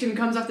 conversation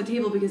comes off the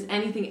table because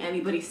anything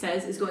anybody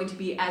says is going to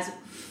be as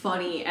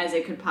funny as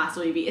it could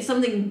possibly be. If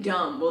something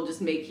dumb will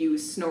just make you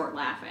snort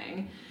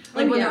laughing.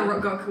 Like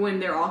when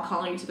they're all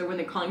calling each other, when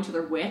they're calling each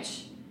other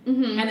witch,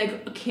 mm-hmm. and they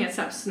can't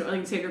stop snorting.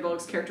 Like Sandra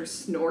Bullock's character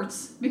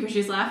snorts because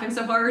she's laughing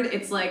so hard.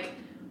 It's like,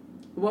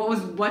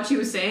 what she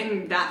was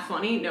saying that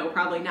funny? No,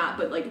 probably not.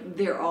 But like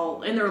they're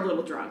a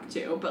little drunk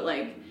too. But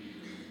like,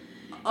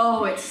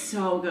 oh, it's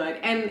so good.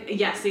 And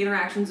yes, the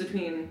interactions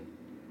between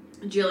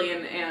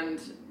Jillian and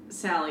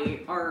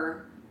Sally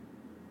are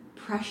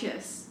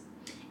precious.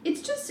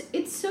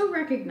 It's so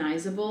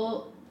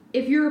recognizable.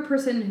 If you're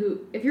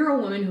a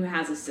woman who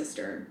has a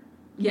sister,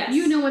 yes,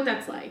 you know what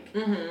that's like.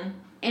 Mm-hmm.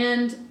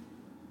 And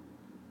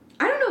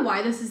I don't know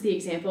why this is the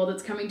example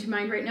that's coming to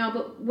mind right now,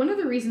 but one of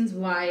the reasons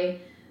why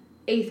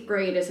 8th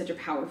Grade is such a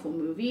powerful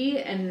movie,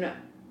 and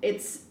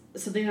it's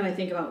something that I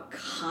think about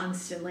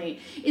constantly,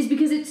 is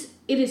because it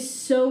is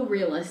so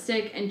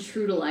realistic and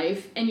true to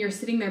life, and you're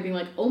sitting there being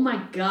like, oh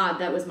my god,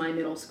 that was my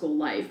middle school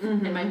life,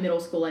 mm-hmm. and my middle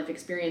school life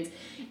experience.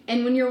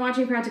 And when you're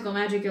watching Practical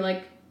Magic, you're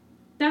like,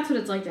 that's what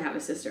it's like to have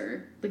a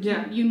sister. Like,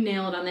 yeah. you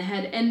nail it on the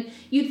head. And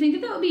you'd think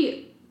that would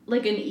be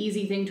like an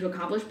easy thing to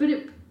accomplish, but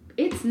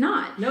it's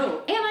not. No.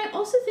 And I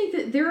also think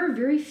that there are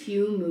very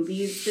few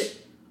movies that...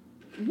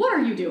 What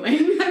are you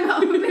doing? I'm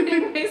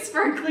opening my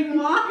sparkling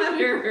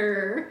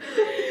water.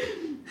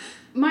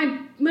 My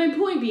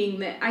point being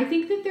that I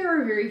think that there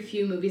are very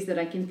few movies that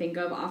I can think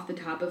of off the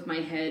top of my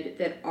head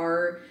that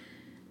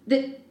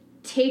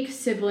take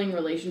sibling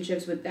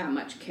relationships with that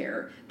much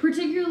care,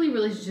 particularly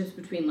relationships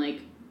between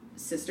like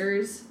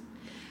sisters.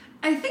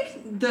 I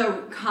think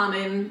the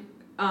common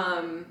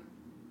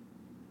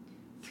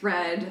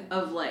thread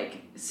of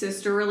like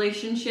sister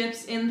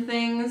relationships in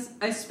things,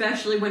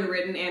 especially when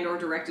written and or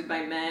directed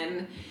by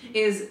men,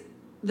 is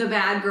the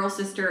bad girl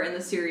sister and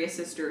the serious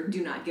sister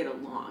do not get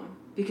along.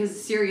 Because the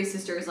serious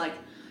sister is like,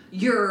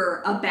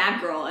 you're a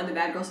bad girl, and the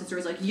bad girl sister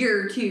is like,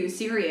 you're too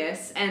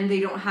serious, and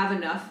they don't have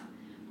enough.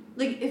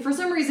 Like, for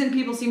some reason,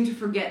 people seem to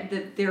forget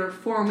that their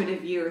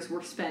formative years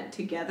were spent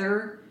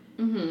together.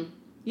 Mm-hmm.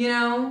 You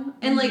know?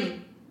 And, like,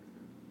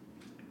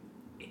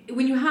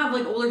 when you have,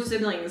 like, older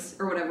siblings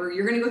or whatever,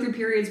 you're going to go through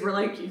periods where,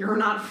 like, you're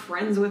not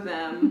friends with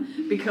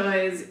them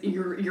because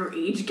your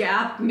age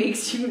gap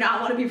makes you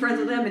not want to be friends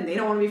with them, and they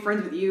don't want to be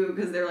friends with you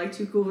because they're, like,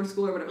 too cool for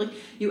school or whatever. Like,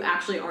 you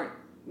actually aren't,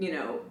 you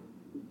know,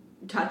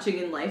 touching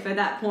in life at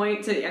that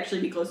point to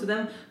actually be close with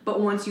them. But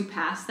once you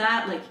pass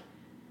that, like,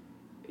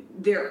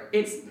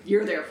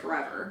 you're there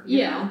forever.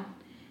 You know?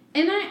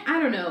 And I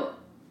don't know.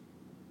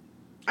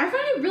 I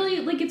find it really,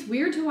 like, it's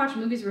weird to watch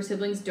movies where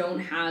siblings don't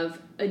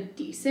have a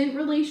decent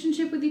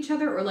relationship with each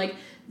other, or, like,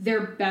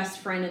 their best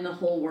friend in the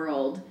whole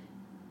world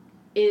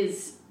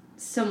is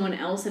someone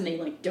else and they,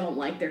 like, don't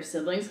like their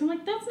siblings. I'm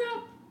like, that's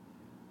not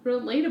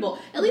relatable.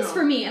 At least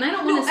for me. And I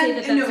don't want to say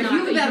that that's not if you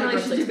have a bad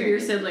universal relationship with your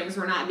experience. siblings,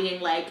 we're not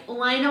being like,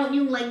 why don't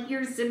you like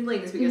your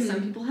siblings? Because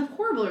some people have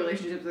horrible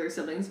relationships with their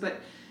siblings,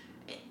 but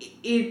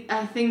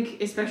I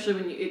think, especially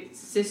when it's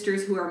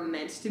sisters who are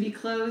meant to be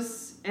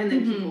close, and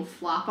then people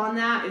flop on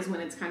that, is when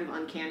it's kind of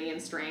uncanny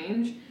and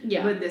strange.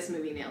 Yeah. But this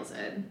movie nails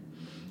it.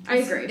 I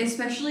agree.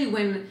 Especially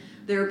when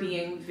they're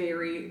being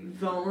very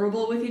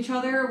vulnerable with each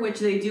other,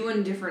 which they do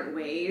in different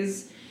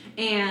ways.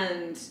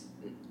 And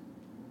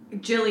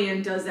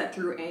Jillian does that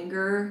through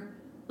anger.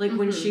 Like,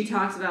 when she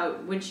talks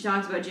about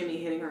Jimmy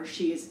hitting her,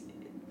 she's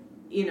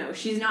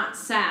not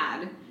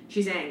sad,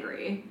 she's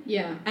angry.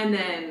 Yeah. And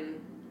then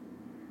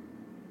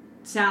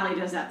Sally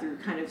does that through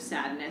kind of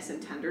sadness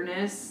and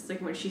tenderness.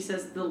 Like, when she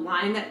says, the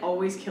line that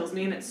always kills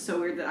me, and it's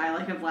so weird that I,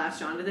 like, have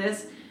latched onto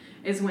this,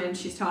 is when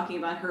she's talking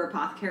about her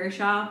apothecary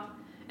shop.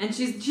 And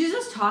she's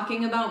just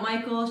talking about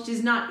Michael.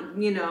 She's not,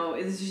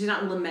 she's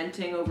not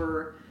lamenting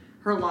over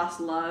her lost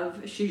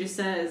love. She just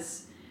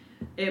says,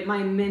 my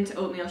mint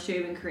oatmeal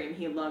shaving cream,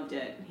 he loved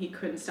it. He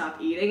couldn't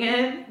stop eating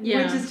it.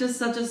 Yeah. Which is just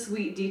such a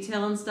sweet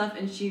detail and stuff.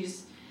 And she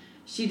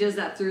does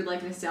that through,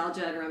 like,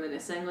 nostalgia and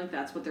reminiscing. Like,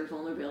 that's what their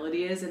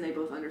vulnerability is, and they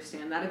both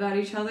understand that about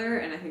each other.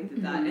 And I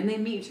think that and they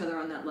meet each other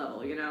on that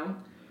level, you know?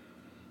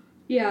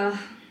 Yeah.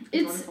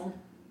 It's wonderful.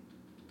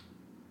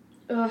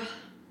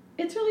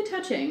 It's really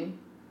touching.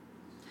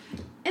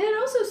 And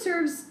it also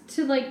serves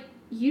to, like,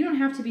 you don't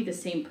have to be the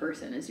same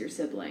person as your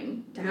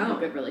sibling to have a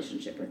good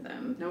relationship with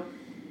them. Nope.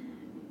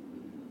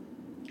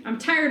 I'm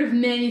tired of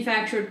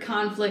manufactured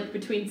conflict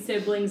between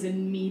siblings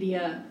and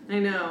media. I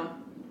know.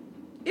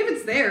 If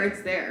it's there,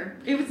 it's there.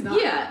 If it's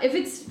not. Yeah, if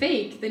it's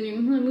fake, then you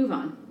move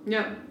on.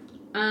 Yep.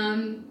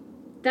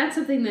 That's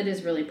something that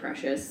is really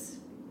precious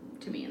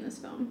to me in this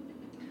film.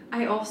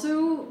 I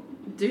also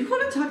do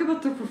want to talk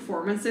about the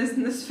performances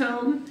in this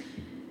film.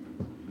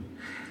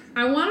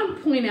 I want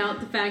to point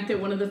out the fact that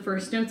one of the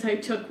first notes I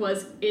took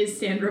was, is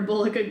Sandra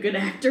Bullock a good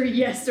actor,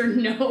 yes or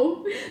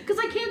no? Because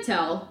I can't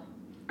tell.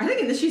 I think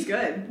in this she's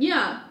good.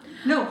 Yeah.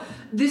 No,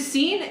 the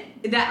scene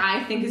that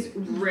I think is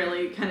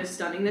really kind of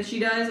stunning that she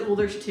does, well,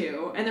 there's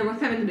two, and they're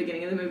both kind of in the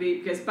beginning of the movie,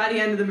 because by the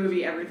end of the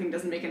movie, everything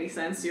doesn't make any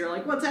sense, so you're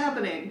like, what's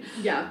happening?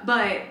 Yeah.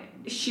 But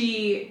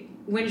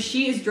when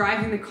she is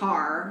driving the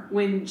car,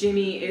 when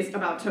Jimmy is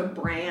about to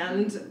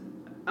brand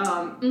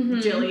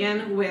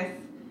Jillian with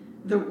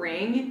the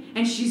ring,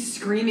 and she's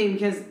screaming,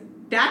 because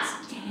that's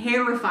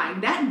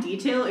terrifying. That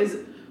detail is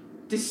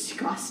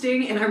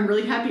disgusting, and I'm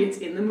really happy it's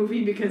in the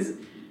movie, because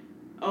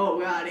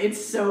oh god,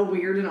 it's so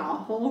weird and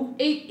awful.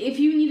 If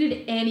you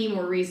needed any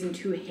more reason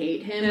to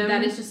hate him,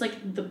 that is just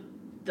like the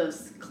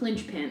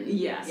clinch pin.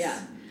 Yes. Yeah.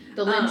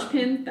 The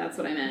linchpin, that's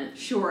what I meant.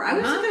 Sure, I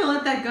was just gonna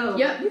let that go.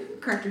 Yep. You can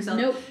correct yourself.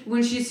 Nope.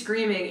 When she's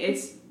screaming,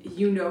 it's,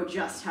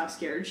 just how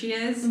scared she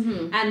is.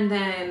 Mm-hmm. And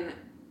then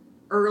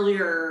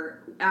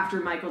earlier,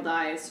 after Michael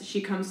dies,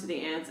 she comes to the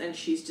aunts and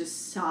she's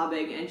just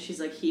sobbing, and she's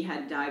like, he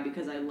had died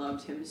because I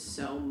loved him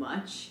so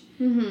much.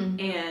 Mm-hmm.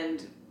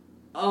 And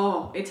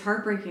it's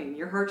heartbreaking.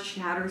 Your heart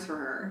shatters for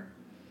her.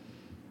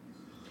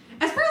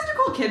 As far as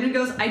Nicole Kidman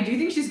goes, I do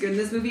think she's good in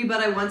this movie, but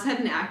I once had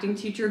an acting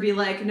teacher be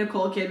like,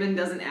 Nicole Kidman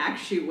doesn't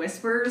act, she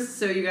whispers,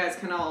 so you guys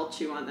can all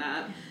chew on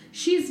that.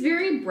 She's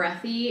very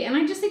breathy, and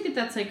I just think that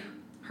that's like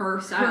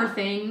Her style. her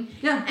thing.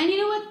 Yeah. And you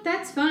know what?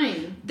 That's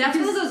fine. That's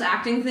one of those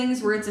acting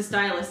things where it's a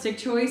stylistic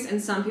choice,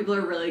 and some people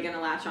are really going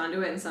to latch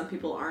onto it, and some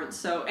people aren't.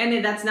 So,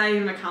 and that's not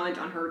even a comment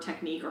on her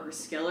technique or her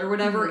skill or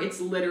whatever. Mm-hmm. It's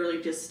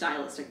literally just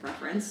stylistic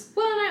preference.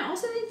 Well, and I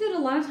also think that a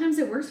lot of times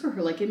it works for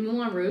her, like in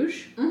Moulin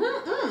Rouge.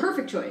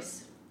 Perfect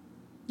choice.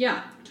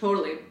 Yeah.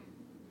 Totally.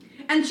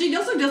 And she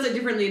also does it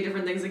differently in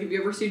different things. Like, if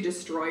you ever see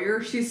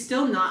Destroyer, she's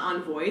still not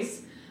on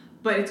voice,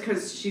 but it's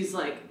because she's,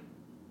 like,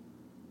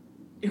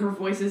 her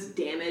voice is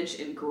damaged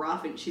and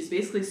gruff, and she's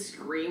basically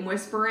scream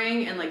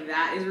whispering, and, like,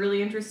 that is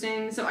really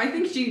interesting. So I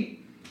think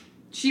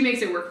she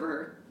makes it work for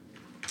her.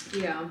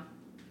 Yeah.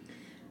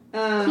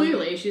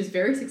 Clearly, she's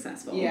very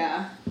successful.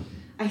 Yeah.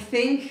 I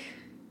think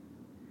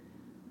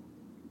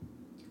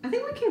we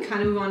can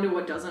kind of move on to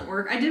what doesn't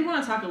work. I did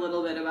want to talk a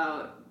little bit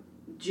about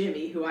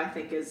Jimmy, who I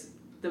think is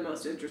the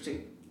most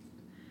interesting.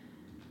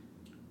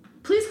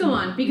 Please go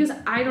on, because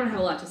I don't have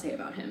a lot to say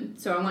about him,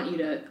 so I want you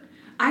to...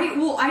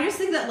 I just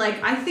think that,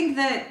 like,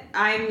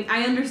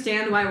 I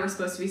understand why we're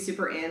supposed to be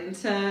super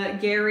into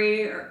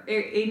Gary, or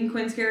Aidan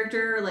Quinn's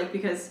character, like,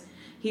 because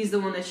he's the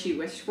one that she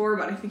wished for,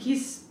 but I think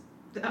he's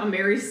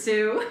Mary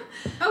Sue.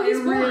 Oh, he's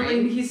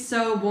boring. He's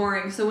so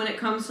boring. So when it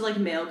comes to, like,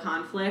 male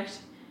conflict,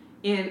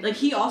 and, like,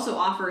 he also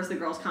offers the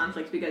girls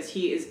conflict because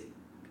he is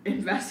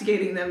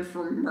investigating them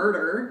for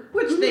murder,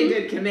 which they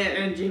did commit,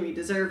 and Jamie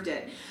deserved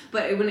it.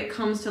 But when it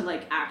comes to,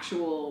 like,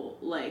 actual,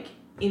 like,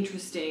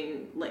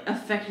 interesting, like,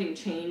 affecting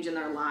change in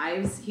their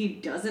lives, he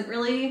doesn't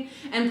really.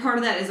 And part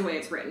of that is the way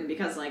it's written,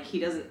 because, like, he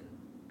doesn't,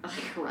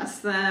 like,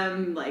 arrest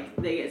them, like,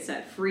 they get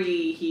set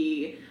free,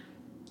 he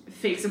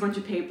fakes a bunch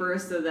of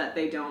papers so that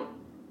they don't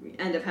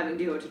end up having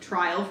to go to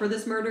trial for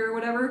this murder or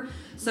whatever.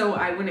 So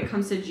when it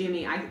comes to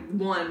Jimmy, I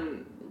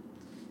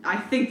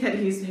think that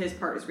his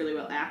part is really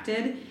well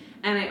acted,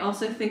 and I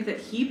also think that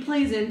he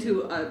plays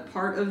into a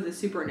part of the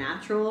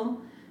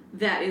supernatural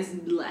that is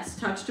less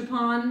touched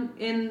upon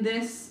in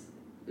this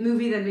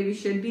movie than maybe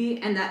should be,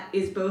 and that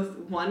is both,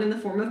 one, in the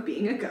form of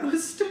being a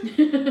ghost.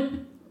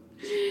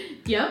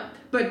 Yep.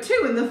 But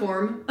two, in the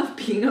form of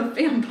being a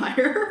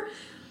vampire.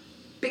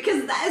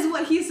 Because that is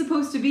what he's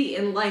supposed to be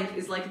in life,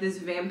 is like this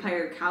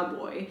vampire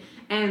cowboy.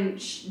 And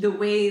the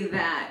way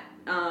that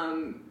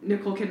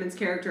Nicole Kidman's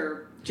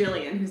character,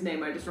 Jillian, whose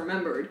name I just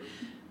remembered,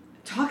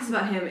 talks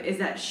about him is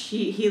that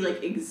he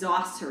like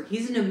exhausts her.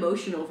 He's an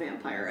emotional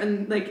vampire,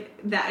 and like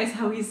that is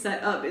how he's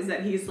set up, is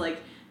that he's like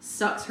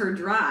sucks her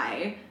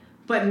dry,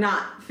 but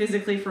not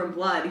physically from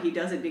blood. He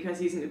does it because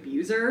he's an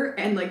abuser,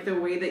 and like the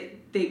way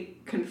that they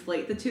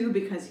conflate the two,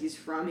 because he's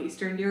from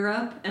Eastern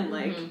Europe and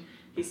like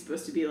he's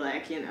supposed to be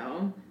like, you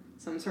know,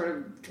 some sort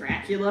of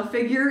Dracula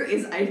figure,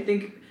 is, I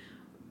think,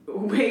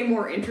 way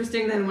more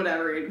interesting than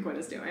whatever Aidan Quinn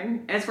is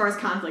doing as far as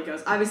conflict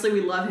goes. Obviously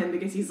we love him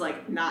because he's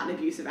like not an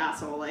abusive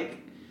asshole, like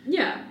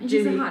yeah,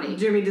 he's a hottie.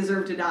 Jimmy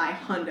deserved to die,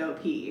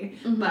 hundo P.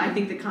 But I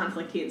think the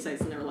conflict he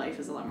incites in their life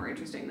is a lot more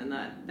interesting than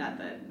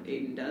that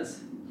Aidan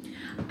does.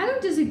 I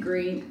don't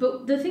disagree,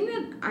 but the thing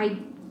that I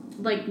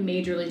like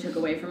majorly took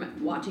away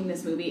from watching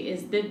this movie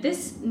is that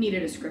this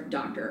needed a script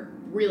doctor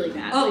really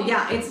badly. Oh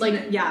yeah, it's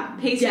like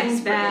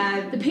pacing's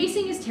bad. The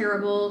pacing is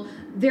terrible.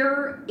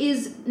 There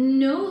is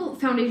no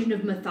foundation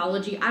of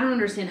mythology. I don't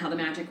understand how the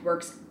magic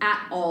works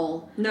at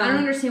all. No. I don't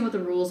understand what the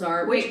rules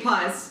are. Wait,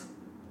 pause.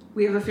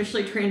 We have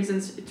officially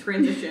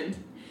transitioned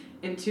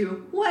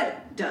into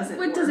what doesn't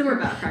work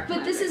about practical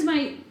But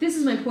magic. this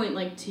is my point,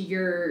 like, to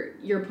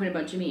your point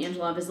about Jimmy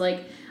Angelov, is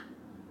like,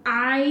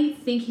 I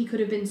think he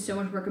could have been so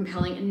much more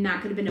compelling, and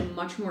that could have been a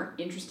much more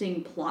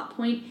interesting plot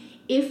point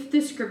if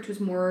the script was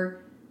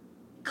more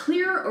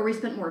clear, or we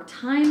spent more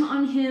time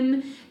on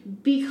him,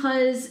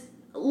 because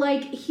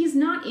like, he's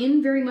not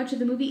in very much of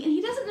the movie, and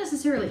he doesn't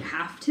necessarily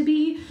have to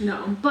be.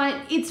 No. But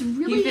it's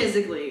really... He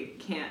physically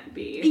can't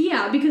be.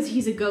 Yeah, because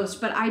he's a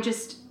ghost, but I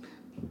just...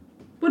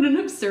 What an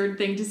absurd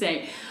thing to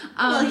say.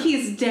 Well,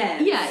 he's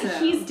dead. Yeah,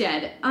 so. He's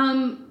dead.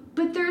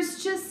 But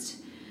there's just...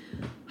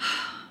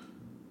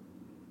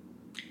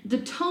 The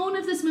tone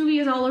of this movie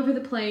is all over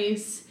the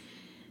place.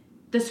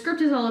 The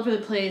script is all over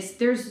the place.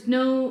 There's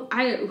no...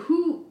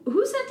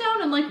 Who sat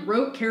down and, like,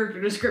 wrote character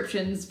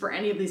descriptions for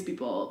any of these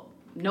people?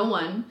 No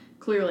one,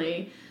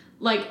 clearly.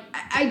 Like,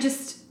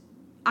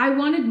 I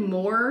wanted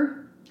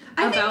more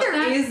about that. I think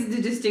there is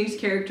the distinct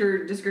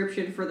character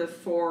description for the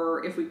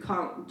four, if we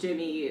count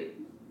Jimmy,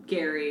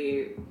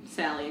 Gary,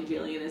 Sally, and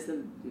Jillian as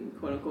the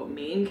quote-unquote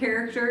main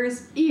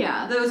characters.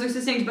 Yeah. Those are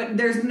distinct, but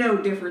there's no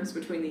difference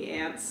between the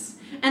aunts.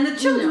 And the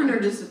children are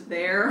just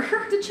there.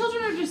 The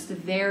children are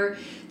just there.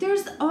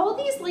 There's all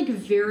these, like,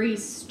 very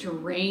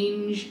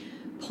strange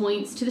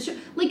points to the show.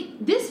 Like,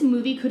 this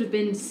movie could have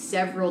been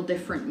several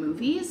different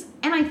movies,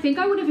 and I think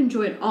I would have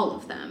enjoyed all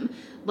of them.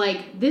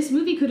 Like, this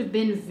movie could have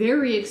been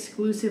very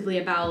exclusively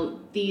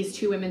about these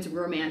two women's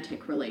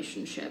romantic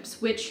relationships,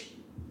 which,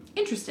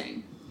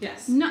 interesting.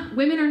 Yes.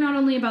 Women are not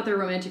only about their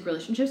romantic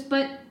relationships,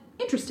 but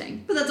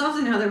interesting. But that's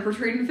often how they're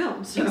portrayed in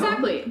films. So.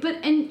 Exactly.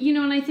 But, and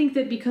I think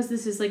that because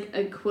this is, like,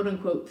 a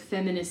quote-unquote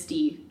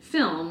feminist-y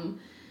film,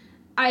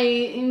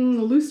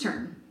 loose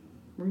term.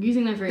 We're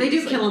using that very They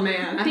do kill a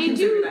man. I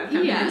consider that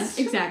feminist. Yes,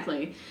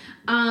 exactly.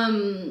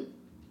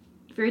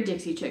 Very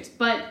Dixie Chicks.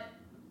 But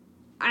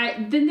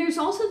then there's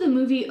also the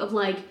movie of,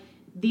 like,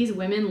 these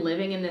women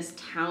living in this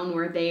town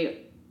where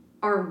they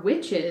are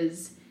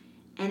witches,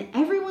 and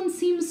everyone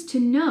seems to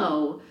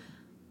know,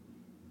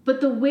 but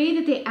the way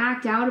that they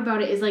act out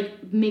about it is,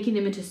 like, making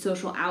them into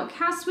social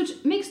outcasts,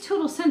 which makes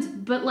total sense,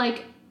 but,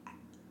 like,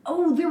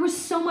 there was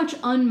so much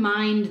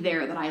unmined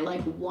there that I,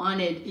 like,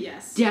 wanted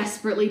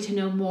desperately to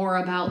know more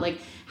about. Like,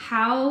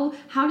 how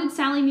did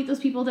Sally meet those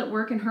people that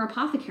work in her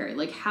apothecary?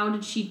 Like, how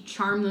did she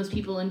charm those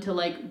people into,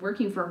 like,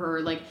 working for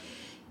her? Like,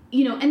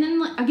 and then,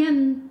 like,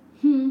 again,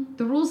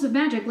 the rules of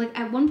magic. Like,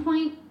 at one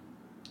point,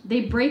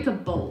 they break a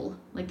bowl.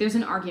 Like, there's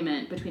an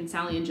argument between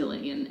Sally and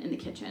Jillian in the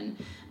kitchen,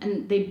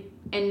 and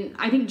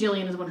I think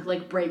Jillian is the one who,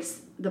 like,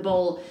 breaks the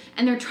bowl,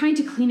 and they're trying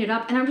to clean it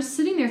up, and I'm just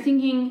sitting there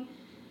thinking,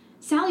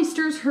 Sally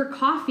stirs her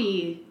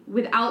coffee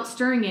without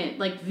stirring it,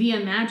 like,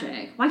 via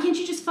magic. Why can't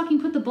you just fucking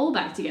put the bowl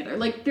back together?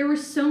 Like, there were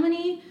so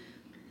many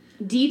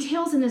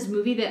details in this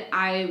movie that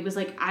I was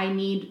like, I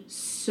need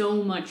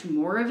so much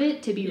more of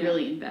it to be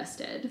really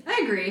invested.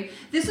 I agree.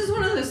 This was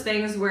one of those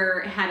things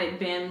where, had it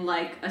been,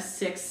 like, a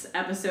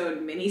 6-episode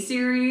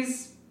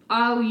miniseries...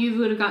 Oh, you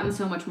would have gotten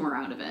so much more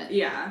out of it.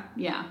 Yeah.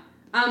 Yeah.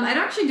 I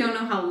actually don't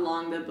know how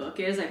long the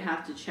book is. I'd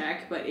have to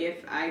check, but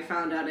if I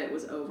found out it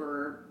was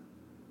over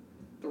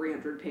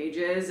 300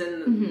 pages,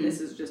 and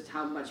this is just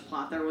how much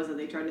plot there was that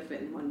they tried to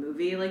fit in one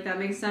movie, like, that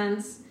makes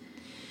sense.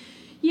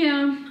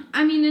 Yeah,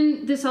 I mean,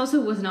 and this also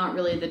was not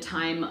really the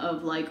time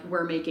of, like,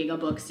 we're making a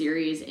book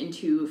series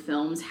into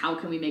films. How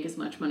can we make as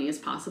much money as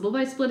possible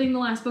by splitting the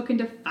last book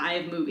into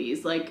 5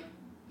 movies? Like...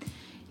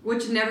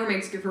 Which never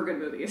makes good for good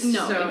movies.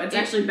 No. So it's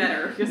actually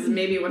better, because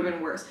maybe it would have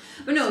been worse.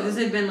 But no, if this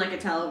had been, like, a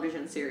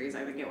television series,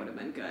 I think it would have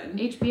been good.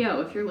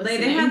 HBO, if you're listening.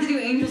 They had to do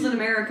Angels in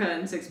America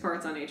in 6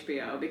 parts on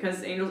HBO,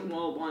 because Angels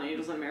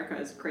in America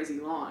is crazy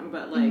long,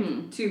 but,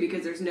 like, 2,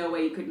 because there's no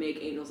way you could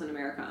make Angels in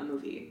America a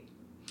movie.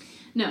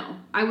 No,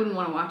 I wouldn't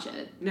want to watch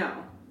it. No.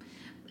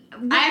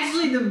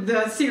 Actually,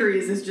 the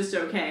series is just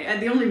okay. And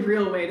the only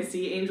real way to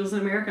see Angels in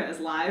America is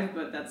live,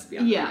 but that's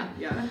beyond me.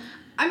 Yeah.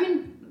 I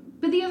mean,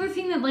 but the other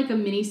thing that, like, a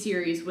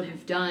miniseries would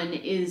have done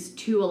is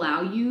to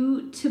allow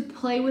you to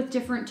play with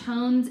different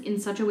tones in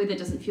such a way that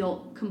doesn't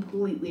feel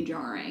completely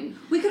jarring.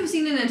 We could have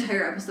seen an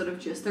entire episode of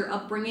just their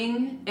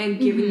upbringing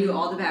and given you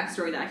all the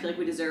backstory that I feel like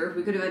we deserve.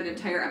 We could have had an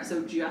entire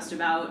episode just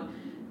about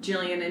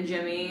Jillian and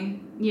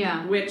Jimmy.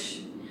 Yeah.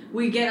 Which...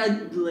 we get a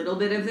little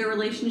bit of their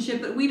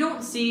relationship, but we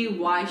don't see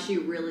why she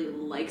really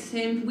likes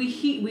him.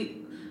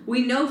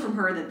 We know from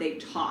her that they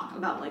talk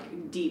about,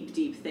 like, deep,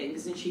 deep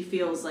things, and she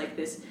feels like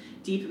this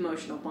deep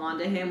emotional bond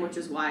to him, which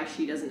is why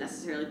she doesn't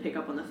necessarily pick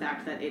up on the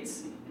fact that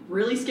it's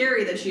really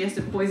scary that she has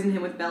to poison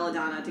him with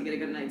belladonna to get a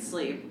good night's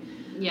sleep.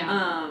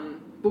 Yeah.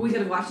 But we could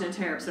have watched an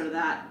entire episode of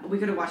that. We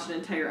could have watched an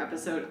entire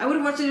episode. I would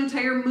have watched an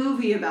entire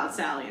movie about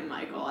Sally and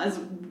Michael, as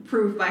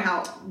proved by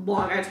how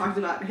long I talked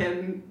about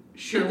him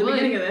Sure at the would.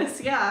 beginning of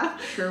this. Yeah.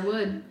 Sure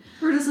would.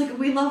 We're just like,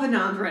 we love a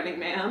non-threatening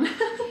man.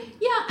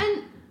 Yeah,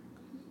 and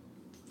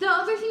the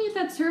other thing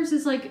that serves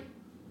is, like,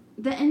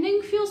 the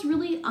ending feels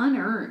really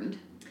unearned.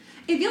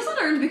 It feels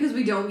unearned because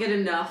we don't get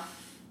enough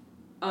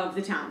of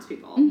the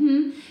townspeople.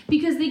 Mm-hmm.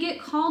 Because they get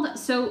called...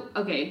 So,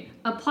 okay,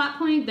 a plot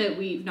point that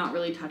we've not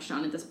really touched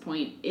on at this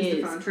point is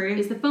the phone tree.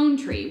 Is the phone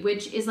tree,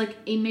 which is, like,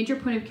 a major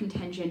point of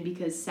contention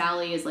because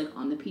Sally is, like,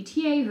 on the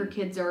PTA, her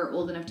kids are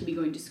old enough to be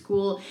going to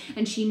school,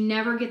 and she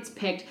never gets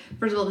picked.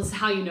 First of all, this is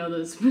how you know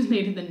this was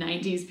made in the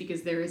 90s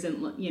because there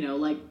isn't, you know,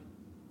 like,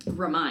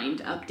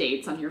 remind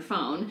updates on your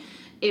phone.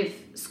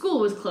 If school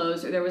was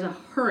closed or there was a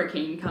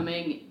hurricane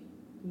coming...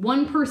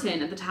 one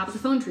person at the top of the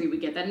phone tree would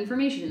get that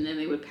information and then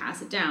they would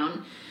pass it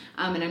down.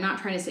 And I'm not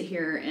trying to sit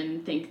here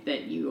and think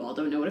that you all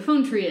don't know what a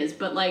phone tree is,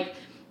 but, like,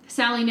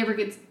 Sally never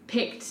gets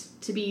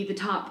picked to be the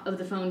top of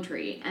the phone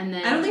tree. And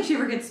then... I don't think she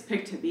ever gets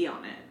picked to be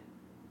on it.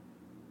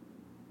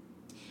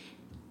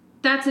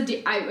 That's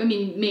I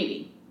mean,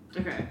 maybe.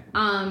 Okay.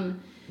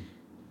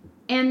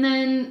 And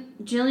then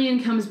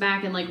Jillian comes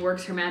back and, like,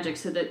 works her magic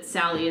so that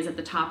Sally is at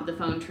the top of the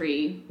phone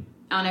tree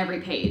on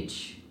every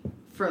page.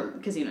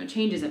 Because, you know, it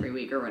changes every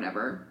week or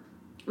whatever.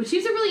 Which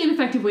seems a really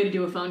ineffective way to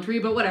do a phone tree,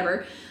 but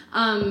whatever.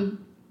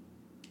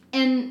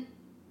 And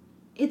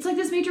it's like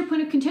this major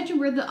point of contention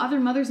where the other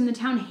mothers in the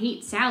town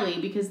hate Sally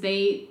because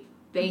they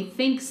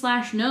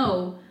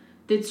think/know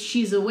that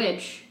she's a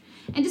witch.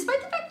 And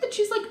despite the fact that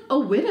she's, like, a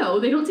widow,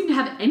 they don't seem to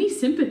have any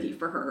sympathy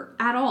for her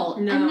at all.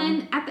 No. And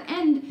then at the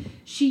end,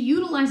 she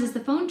utilizes the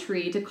phone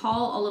tree to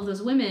call all of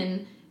those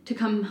women to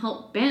come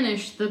help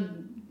banish the,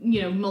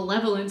 you know,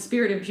 malevolent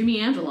spirit of Jimmy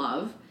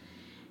Angelov.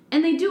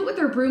 And they do it with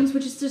their brooms,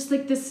 which is just,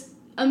 like, this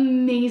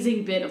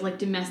amazing bit of, like,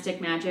 domestic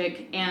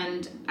magic.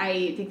 And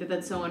I think that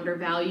that's so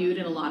undervalued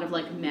in a lot of,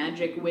 like,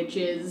 magic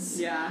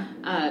witches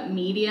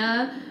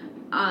media.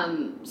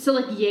 So,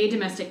 like, yay,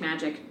 domestic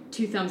magic.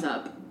 2 thumbs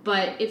up.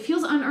 But it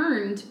feels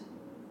unearned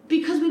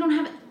because we don't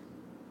have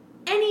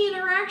any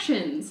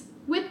interactions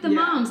with the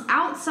moms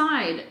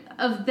outside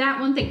of that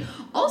one thing.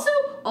 Also,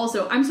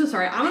 I'm so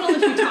sorry. I'm going to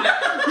let you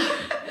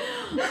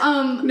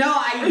talk.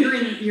 No,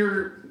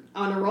 you're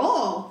on a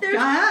roll. Go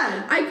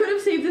ahead. I could have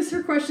saved this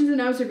for questions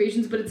and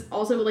observations, but it's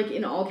also, like,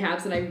 in all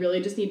caps, and I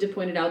really just need to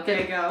point it out. There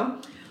you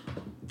go.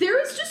 There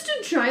is just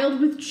a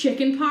child with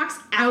chickenpox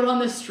out on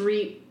the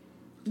street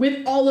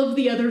with all of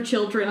the other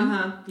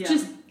children.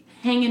 Just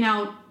hanging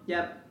out.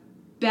 Yep.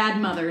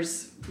 Bad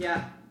mothers.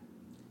 Yeah.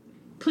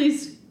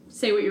 Please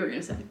say what you were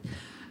going to say.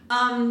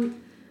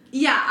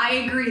 Yeah,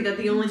 I agree that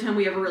the only time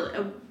we ever really...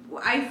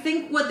 I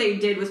think what they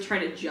did was try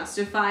to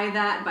justify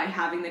that by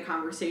having the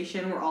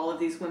conversation where all of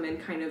these women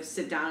kind of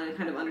sit down and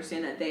kind of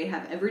understand that they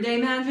have everyday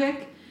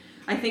magic.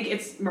 I think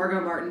it's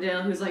Margot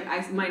Martindale who's like,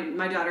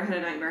 my daughter had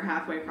a nightmare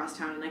halfway across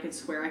town and I could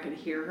swear I could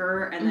hear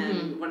her. And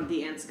then one of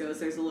the aunts goes,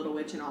 there's a little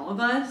witch in all of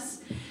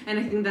us. And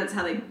I think that's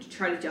how they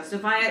try to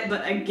justify it.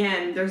 But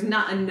again, there's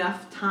not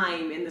enough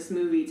time in this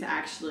movie to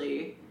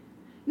actually...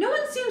 No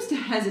one seems to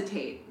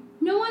hesitate.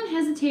 No one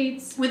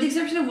hesitates. With the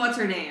exception of what's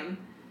her name?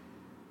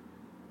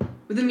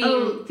 The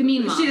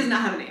mean mom. She does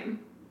not have a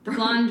name.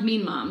 Blonde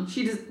mean mom.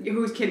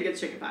 Whose kid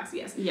gets chickenpox,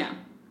 yes. Yeah.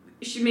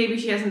 Maybe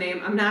she has a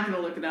name. I'm not going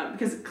to look it up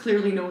because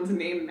clearly no one's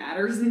name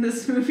matters in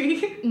this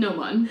movie. No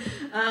one.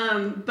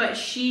 But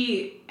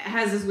she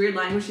has this weird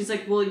line where she's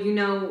like, well, you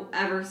know,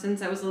 ever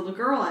since I was a little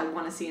girl, I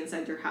want to see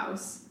inside your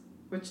house.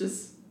 Which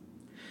is...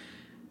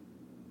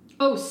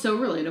 Oh, so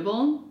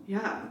relatable.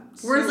 Yeah.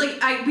 Whereas,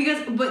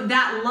 but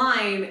that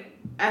line,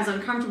 as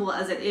uncomfortable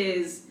as it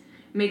is,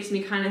 makes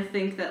me kind of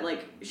think that,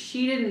 like,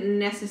 she didn't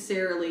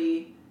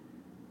necessarily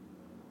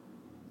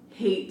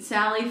hate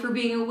Sally for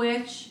being a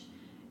witch.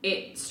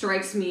 It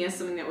strikes me as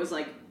something that was,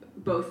 like,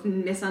 both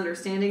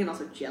misunderstanding and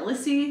also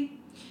jealousy.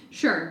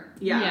 Sure.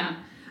 Yeah.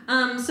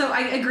 So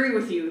I agree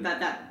with you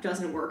that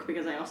doesn't work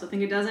because I also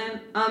think it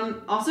doesn't.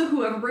 Also,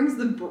 whoever brings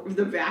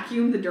the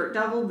vacuum, the dirt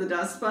devil, the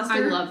dust buster. I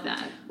love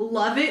that.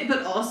 Love it,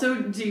 but also,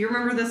 do you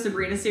remember the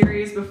Sabrina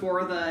series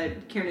before the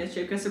Karen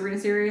Shipka Sabrina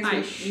series?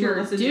 I sure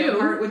Melissa do. Joan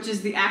Hart, which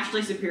is the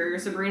actually superior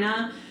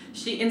Sabrina.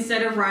 She,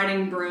 instead of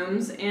riding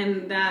brooms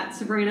in that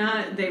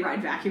Sabrina, they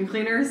ride vacuum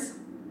cleaners.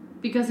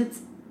 Because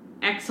it's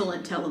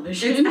excellent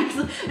television. It's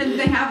excellent. And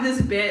they have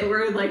this bit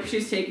where, like,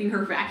 she's taking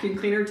her vacuum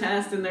cleaner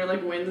test, and they're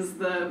like, when's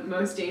the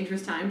most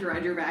dangerous time to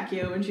ride your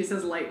vacuum? And she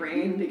says light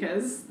rain,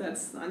 because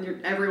that's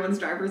on everyone's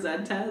driver's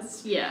ed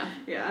test. Yeah.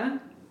 Yeah.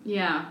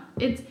 Yeah.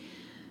 It's...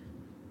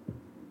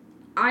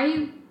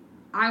 I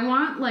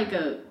want, like,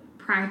 a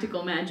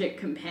practical magic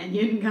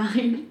companion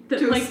guide that,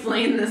 to like,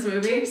 explain this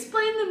movie. To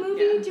explain the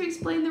movie, to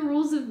explain the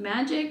rules of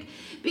magic.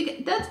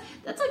 Because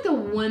that's like the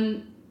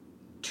one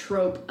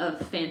trope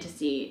of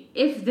fantasy.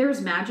 If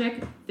there's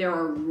magic, there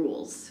are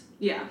rules.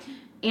 Yeah.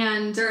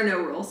 And there are no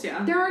rules,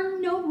 yeah. There are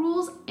no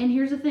rules, and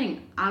here's the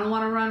thing. I don't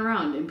want to run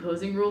around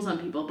imposing rules on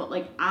people, but,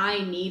 like,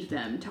 I need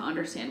them to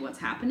understand what's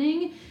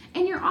happening,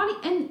 and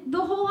and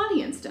the whole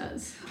audience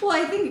does. Well,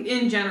 I think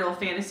in general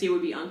fantasy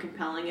would be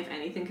uncompelling if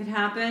anything could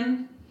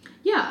happen.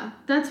 Yeah,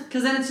 that's...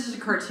 Because then it's just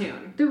a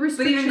cartoon. The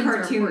restrictions but even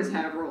cartoons are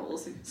have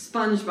rules.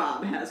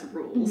 SpongeBob has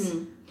rules.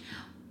 Mm-hmm.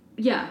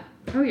 Yeah.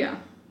 Oh, yeah.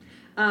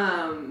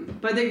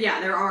 But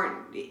there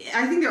aren't...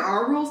 I think there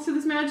are rules to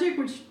this magic,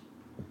 which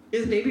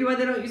is maybe why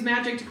they don't use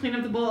magic to clean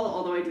up the bowl,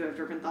 although I do have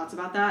different thoughts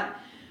about that.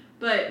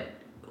 But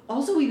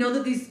also we know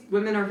that these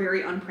women are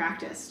very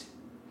unpracticed.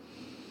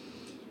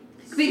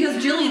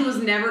 Because Jillian was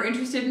never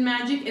interested in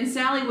magic, and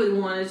Sally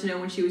wanted to know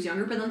when she was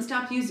younger, but then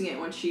stopped using it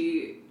when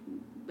she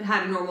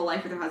had a normal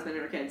life with her husband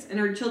and her kids. And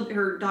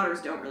her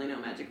daughters don't really know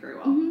magic very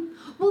well. Mm-hmm.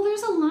 Well,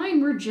 there's a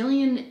line where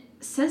Jillian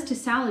says to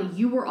Sally,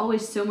 you were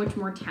always so much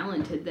more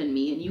talented than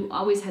me, and you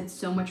always had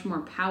so much more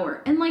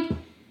power. And, like,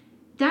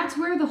 that's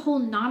where the whole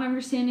not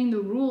understanding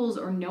the rules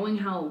or knowing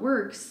how it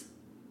works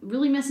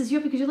really messes you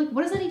up, because you're like,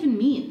 what does that even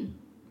mean?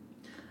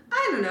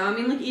 I don't know. I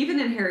mean, like,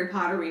 even in Harry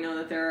Potter, we know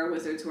that there are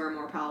wizards who are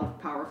more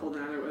powerful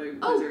than other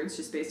wizards,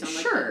 just based on,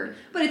 like... Sure.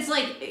 But it's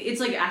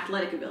like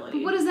athletic ability.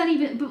 But what does that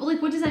even... But,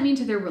 like, what does that mean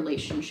to their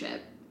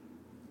relationship?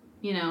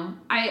 You know?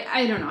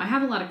 I don't know. I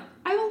have a lot of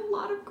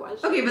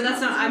questions. Okay, but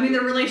that's not... I mean,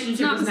 the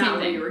relationship is not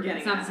what you were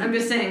getting at. I'm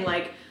just saying,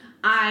 like,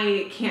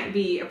 I can't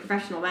be a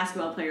professional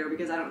basketball player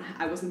because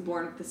I wasn't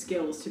born with the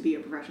skills to be a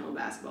professional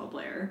basketball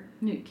player.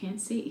 No, you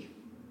can't see.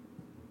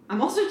 I'm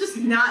also just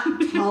not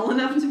tall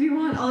enough to be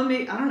one.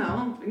 I don't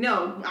know.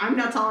 No, I'm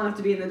not tall enough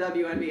to be in the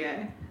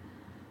WNBA.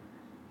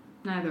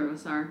 Neither of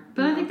us are.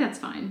 But I think that's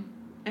fine.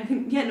 I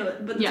think,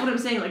 but that's what I'm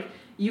saying. Like,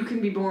 you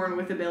can be born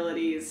with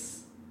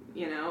abilities,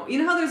 you know? You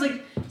know how there's,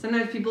 like,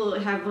 sometimes people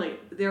have,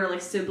 like, there are,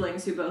 like,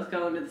 siblings who both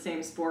go into the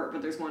same sport,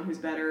 but there's one who's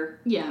better?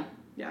 Yeah.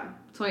 Yeah.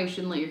 That's why you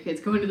shouldn't let your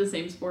kids go into the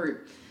same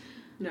sport.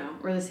 No.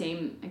 Or the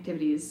same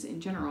activities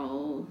in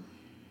general.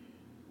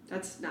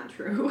 That's not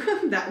true.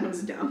 That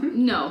one's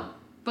dumb. No.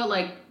 But,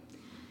 like,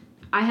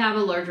 I have a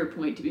larger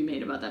point to be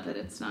made about that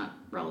it's not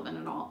relevant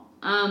at all.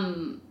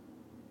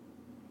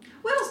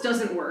 What else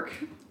doesn't work?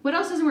 What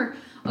else doesn't work?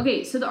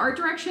 Okay, so the art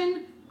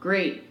direction,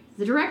 great.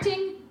 The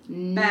directing,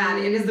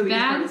 bad. It is the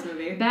weakest part of this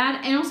movie.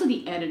 Bad, and also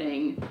the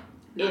editing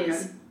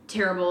is good.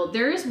 Terrible.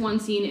 There is one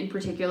scene in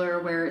particular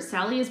where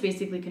Sally is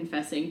basically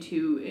confessing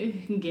to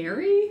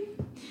Gary.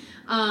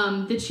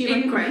 That she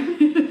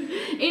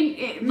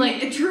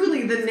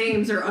truly the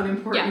names are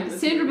unimportant. Yeah, in this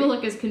Sandra movie.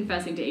 Bullock is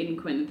confessing to Aidan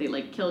Quinn that they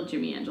like killed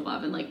Jimmy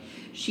Angelov, and like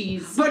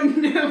she's. But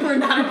no, we're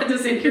not about to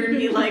sit here and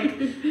be like,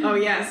 oh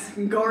yes,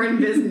 Goran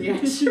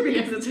Visnjic,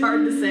 because it's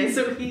hard to say.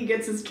 So he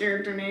gets his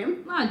character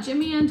name.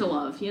 Jimmy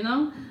Angelov, you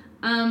know,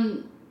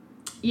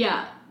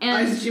 yeah.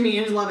 And is Jimmy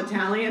Angelov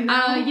Italian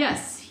now?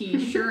 Yes,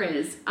 he sure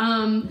is.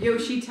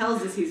 She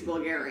tells us he's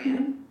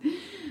Bulgarian.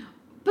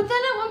 But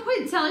then at one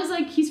point, Sally's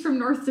like, he's from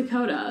North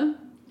Dakota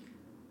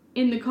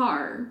in the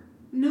car.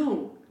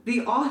 No.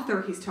 The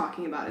author he's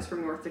talking about is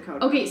from North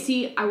Dakota. Okay,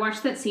 see, I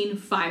watched that scene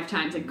 5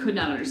 times and could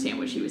not understand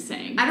what she was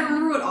saying. I don't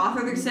remember what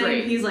author they're saying.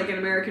 Right. He's like an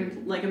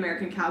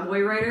American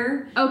cowboy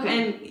writer.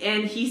 Okay.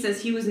 And he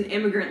says he was an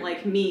immigrant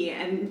like me,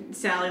 and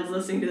Sally's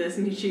listening to this,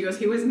 and she goes,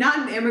 he was not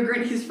an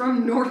immigrant, he's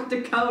from North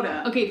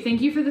Dakota. Okay, thank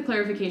you for the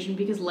clarification,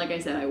 because like I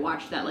said, I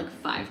watched that like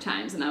 5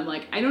 times, and I'm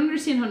like, I don't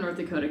understand how North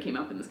Dakota came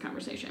up in this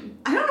conversation.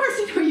 I don't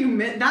understand how you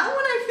meant. That one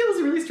I feel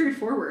is really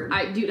straightforward.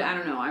 I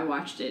don't know, I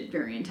watched it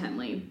very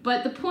intently.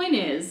 But the point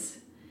is...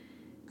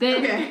 that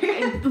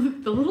okay.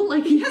 the little,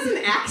 like... He has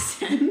an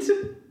accent.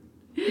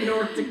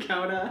 North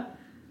Dakota.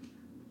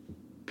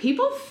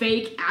 People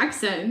fake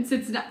accents.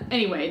 It's not...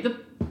 Anyway,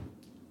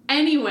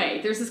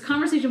 there's this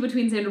conversation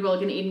between Sandra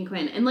Bullock and Aidan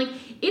Quinn, and, like,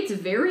 it's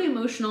very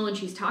emotional, and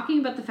she's talking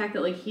about the fact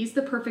that, like, he's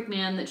the perfect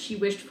man that she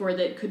wished for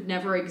that could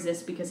never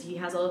exist because he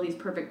has all of these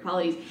perfect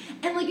qualities.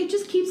 And, like, it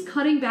just keeps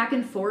cutting back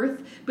and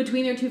forth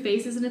between their two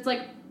faces, and it's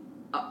like,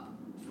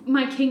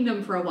 my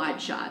kingdom for a wide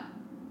shot.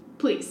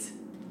 Please.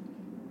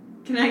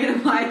 Can I get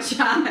a wide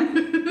shot?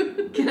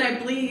 Can I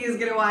please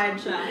get a wide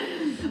shot?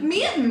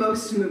 Me at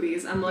most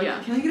movies, I'm like,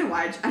 can I get a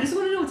wide shot? I just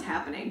want to know what's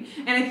happening.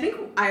 And I think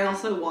I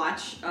also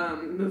watch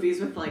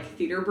movies with, like,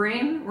 theater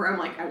brain, where I'm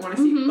like, I want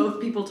to see both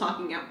people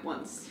talking at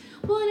once.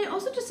 Well, and it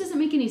also just doesn't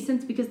make any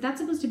sense because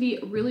that's supposed to be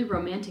a really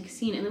romantic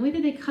scene, and the way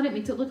that they cut it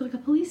makes it look like a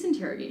police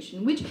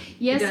interrogation, which,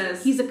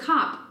 yes, he's a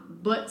cop,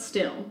 but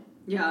still.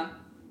 Yeah.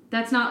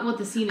 That's not what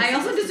the scene is. I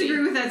also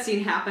disagree with that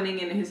scene happening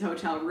in his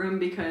hotel room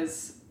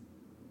because,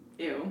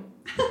 ew.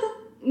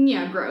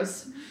 Yeah,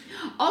 gross.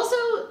 Also,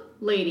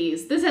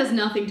 ladies, this has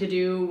nothing to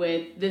do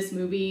with this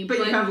movie. But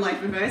you have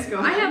life advice, go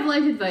ahead. I have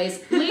life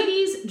advice.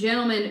 Ladies,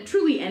 gentlemen,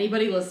 truly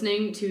anybody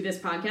listening to this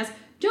podcast,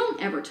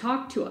 don't ever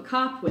talk to a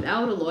cop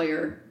without a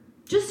lawyer.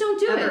 Just don't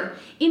do it.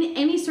 In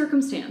any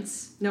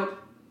circumstance. Nope.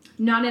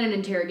 Not in an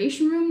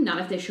interrogation room,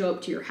 not if they show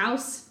up to your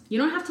house. You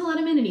don't have to let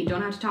them in and you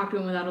don't have to talk to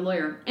them without a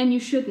lawyer. And you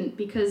shouldn't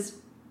because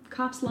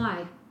cops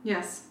lie.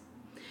 Yes.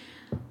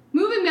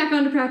 Moving back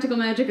onto Practical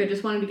Magic, I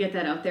just wanted to get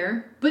that out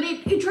there. But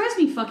it drives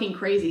me fucking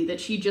crazy that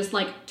she just,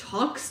 like,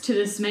 talks to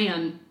this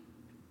man.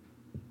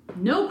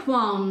 No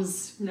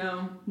qualms.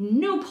 No.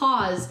 No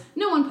pause.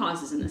 No one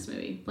pauses in this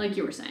movie, like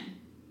you were saying.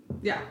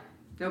 Yeah.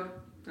 Nope.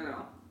 Not at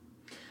all.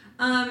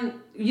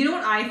 You know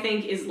what I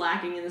think is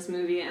lacking in this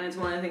movie, and it's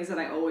one of the things that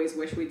I always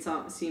wish we'd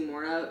see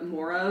more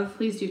of?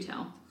 Please do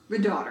tell. The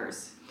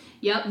daughters.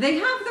 Yep. They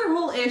have their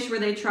whole ish where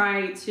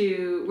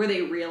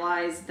they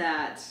realize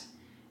that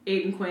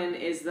Aidan Quinn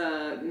is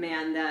the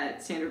man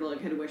that Sandra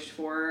Bullock had wished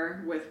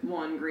for, with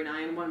one green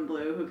eye and one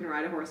blue, who can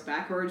ride a horse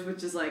backwards,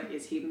 which is like,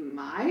 is he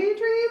my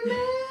dream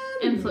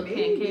man? And flip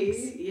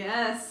pancakes.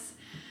 Yes.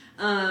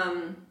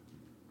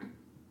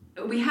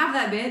 We have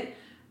that bit,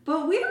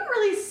 but we don't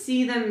really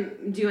see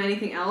them do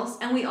anything else,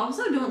 and we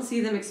also don't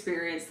see them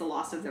experience the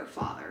loss of their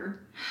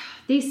father.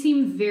 They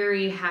seem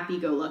very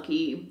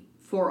happy-go-lucky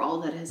for all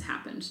that has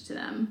happened to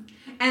them.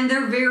 And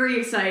they're very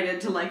excited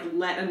to, like,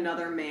 let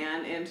another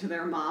man into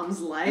their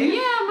mom's life. Yeah,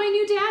 my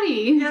new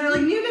daddy. Yeah, they're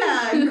like, new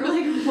dad. You're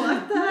like,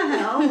 what the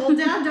hell? Well,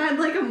 dad died,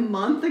 like, a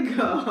month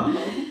ago.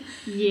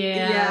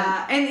 Yeah.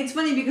 Yeah, and it's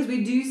funny because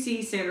we do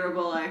see Sandra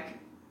Bullock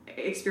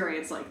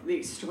experience, like, the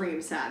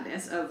extreme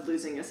sadness of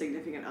losing a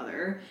significant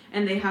other.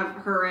 And they have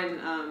her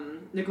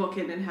and Nicole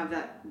Kidman have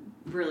that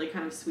really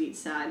kind of sweet,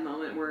 sad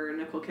moment where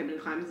Nicole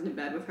Kidman climbs into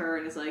bed with her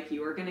and is like,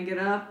 you are going to get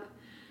up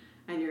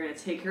and you're going to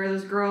take care of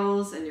those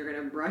girls, and you're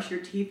going to brush your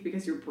teeth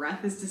because your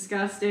breath is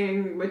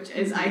disgusting, which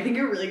is, I think,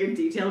 a really good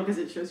detail because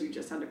it shows you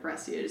just how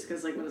depressed he is,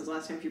 because, like, when was the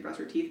last time she brushed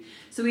her teeth?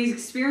 So he's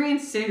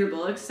experienced Sandra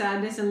Bullock's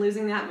sadness in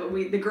losing that, but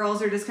the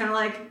girls are just kind of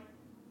like,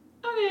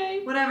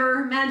 okay,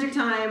 whatever, magic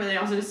time, and they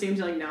also just seem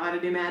to, like, know how to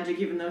do magic,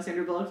 even though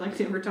Sandra Bullock, like,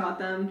 never taught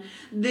them.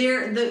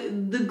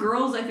 The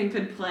girls, I think,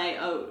 could play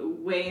a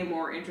way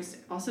more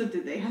interesting... Also,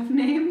 did they have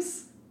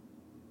names?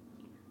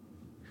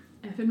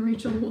 F and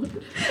Rachel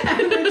Wood. F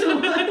and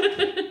Rachel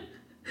Wood.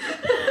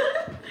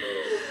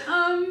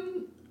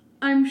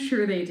 I'm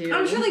sure they do.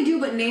 I'm sure they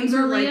do, but names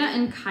are like... Maria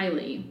and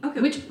Kylie.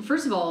 Okay. Which,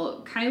 first of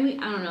all, Kylie,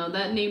 I don't know,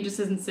 that name just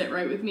doesn't sit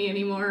right with me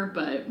anymore,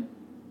 but...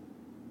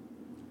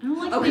 I don't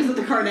like because of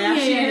the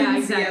Kardashians? Yeah,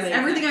 exactly. Yes,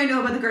 everything I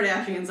know about the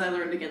Kardashians I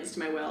learned against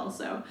my will,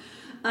 so...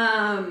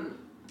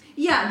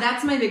 yeah,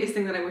 that's my biggest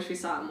thing that I wish we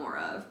saw more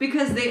of.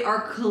 Because they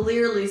are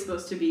clearly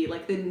supposed to be,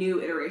 like, the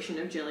new iteration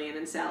of Jillian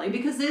and Sally.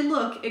 Because they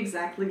look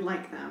exactly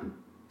like them.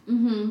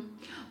 Mm-hmm.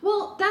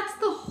 Well, that's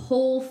the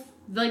whole...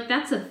 Like,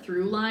 that's a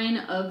through line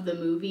of the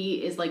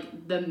movie, is,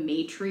 like, the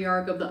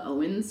matriarch of the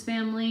Owens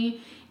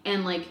family.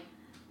 And, like,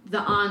 the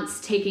aunts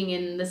taking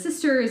in the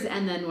sisters,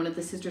 and then one of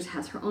the sisters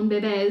has her own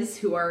bebés,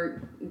 who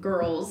are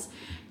girls.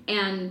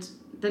 And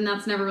then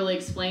that's never really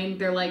explained.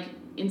 They're, like,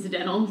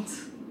 incidental.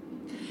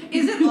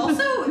 Is it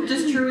also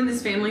just true in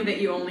this family that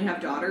you only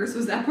have daughters?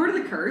 Was that part of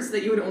the curse,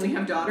 that you would only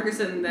have daughters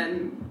and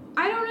then...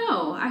 I don't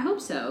know. I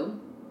hope so.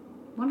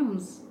 One of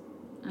them's...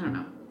 I don't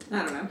know.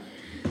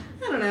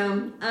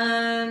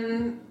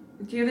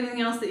 Do you have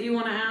anything else that you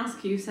want to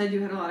ask? You said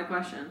you had a lot of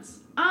questions.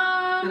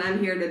 And I'm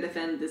here to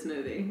defend this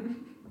movie.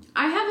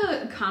 I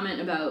have a comment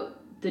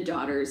about the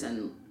daughters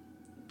and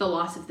the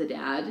loss of the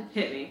dad.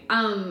 Hit me.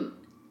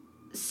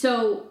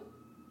 So,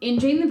 in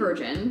Jane the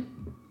Virgin...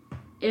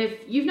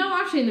 If you've not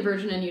watched Jane the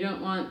Virgin and you don't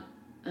want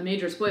a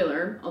major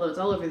spoiler, although it's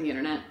all over the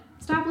internet,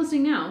 stop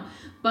listening now.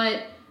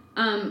 But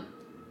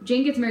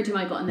Jane gets married to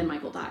Michael, and then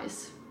Michael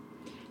dies.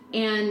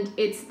 And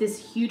it's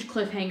this huge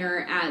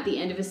cliffhanger at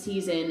the end of a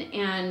season.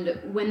 And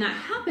when that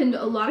happened,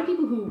 a lot of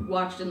people who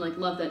watched and, like,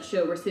 loved that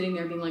show were sitting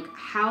there being like,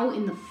 how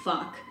in the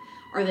fuck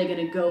are they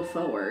going to go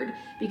forward?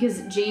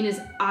 Because Jane is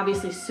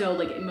obviously so,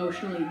 like,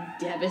 emotionally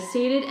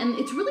devastated, and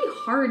it's really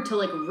hard to,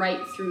 like,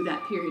 write through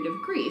that period of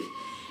grief.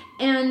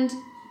 And...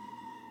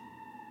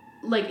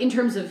 like, in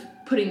terms of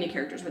putting the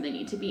characters where they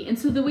need to be. And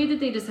so the way that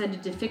they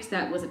decided to fix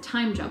that was a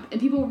time jump. And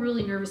people were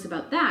really nervous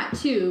about that,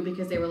 too,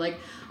 because they were like,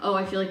 oh,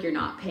 I feel like you're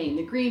not paying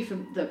the grief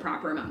the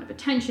proper amount of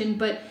attention.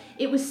 But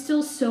it was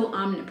still so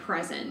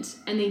omnipresent.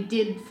 And they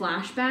did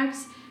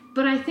flashbacks.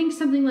 But I think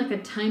something like a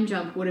time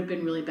jump would have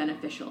been really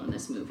beneficial in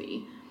this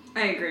movie.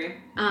 I agree.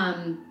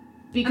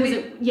 because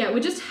it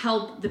would just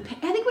help I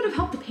think it would have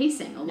helped the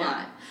pacing a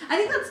lot. I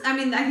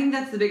think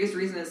that's the biggest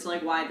reason as to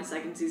like why the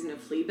second season of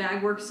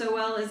Fleabag works so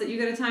well is that you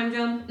get a time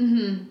jump.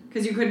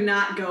 Because you could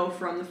not go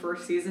from the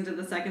first season to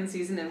the second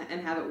season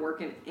and have it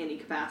work in any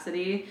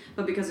capacity,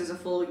 but because there's a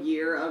full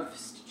year of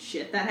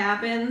shit that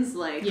happens,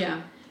 like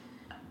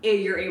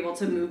you're able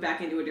to move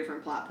back into a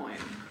different plot point.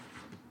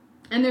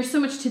 And there's so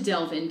much to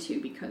delve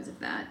into because of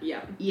that.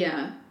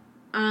 Yeah.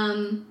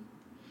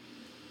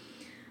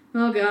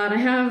 Oh God, I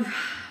have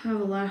a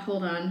lot.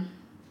 Hold on.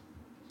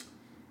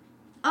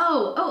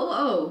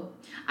 Oh.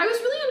 I was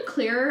really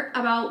unclear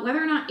about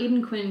whether or not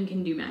Aidan Quinn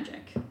can do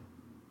magic.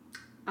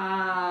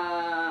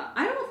 I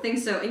don't think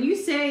so. And you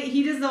say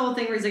he does the whole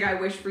thing where he's like, I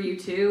wish for you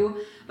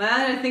too. But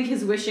I think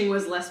his wishing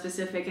was less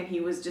specific and he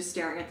was just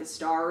staring at the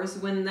stars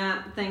when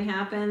that thing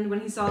happened,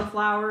 when he saw the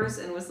flowers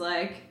and was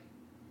like,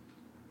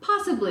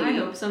 possibly. I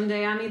hope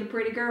someday I meet a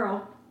pretty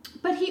girl.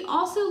 But he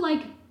also,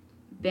 like,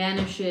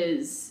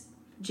 banishes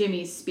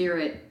Jimmy's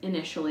spirit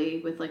initially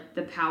with, like,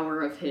 the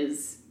power of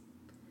his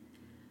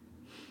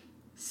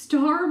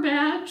star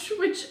badge,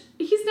 which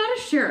he's not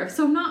a sheriff,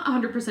 so I'm not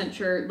 100%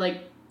 sure,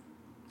 like,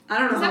 I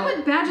don't know. Is that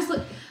what badges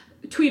look?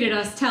 Tweet at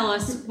us, tell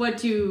us, what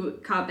do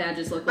cop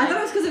badges look like? I thought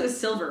it was because it was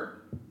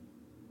silver.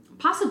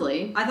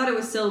 Possibly. I thought it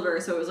was silver,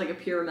 so it was like a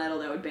pure metal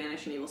that would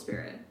banish an evil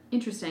spirit.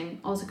 Interesting.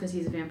 Also because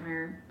he's a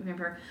vampire.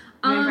 Vampire,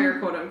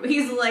 quote unquote.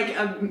 He's like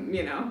a,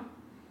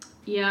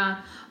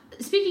 Yeah.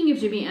 Speaking of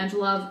Jimmy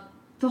Angelov,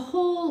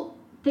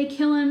 they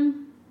kill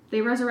him,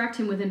 they resurrect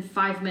him within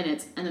 5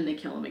 minutes, and then they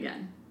kill him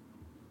again.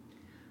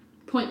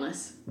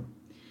 Pointless.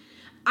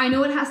 I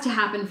know it has to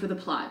happen for the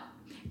plot.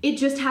 It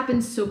just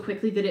happens so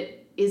quickly that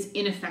it is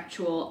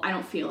ineffectual. I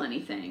don't feel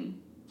anything.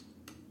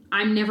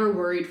 I'm never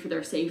worried for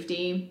their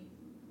safety.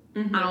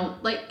 I don't,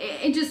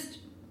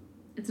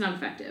 it's not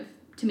effective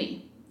to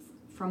me,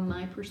 from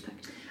my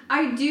perspective.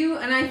 I do,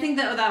 and I think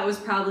that was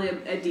probably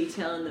a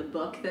detail in the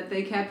book that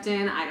they kept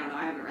in. I don't know,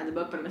 I haven't read the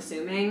book, but I'm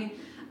assuming.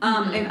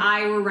 If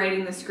I were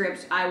writing the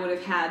script, I would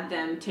have had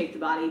them take the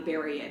body,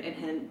 bury it,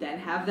 and then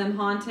have them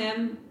haunt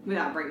him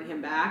without bringing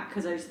him back,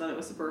 because I just thought it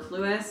was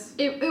superfluous.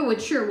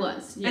 It sure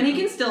was. Yeah. And he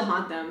can still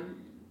haunt them.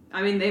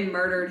 I mean, they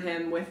murdered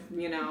him with,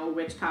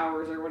 witch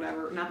powers or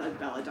whatever. Not that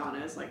belladonna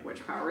is like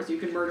witch powers. You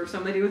can murder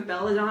somebody with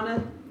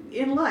belladonna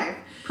in life.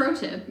 Pro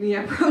tip.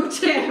 Yeah, pro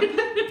tip.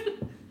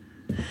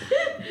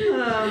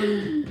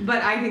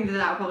 But I think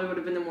that probably would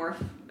have been the more...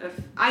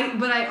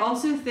 But I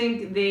also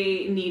think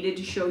they needed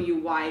to show you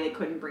why they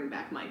couldn't bring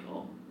back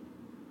Michael.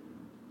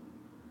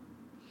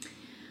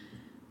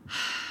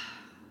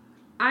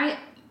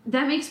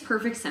 That makes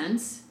perfect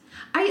sense.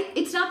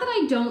 It's not that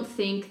I don't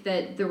think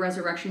that the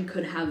resurrection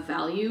could have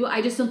value.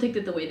 I just don't think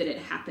that the way that it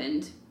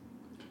happened...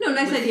 No,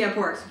 nice idea,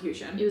 poor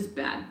execution. It was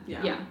bad.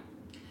 Yeah.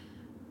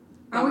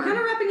 Are we kind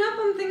of wrapping up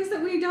on things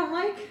that we don't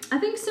like? I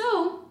think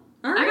so.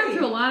 Alrighty. I got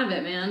through a lot of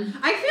it, man.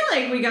 I feel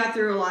like we got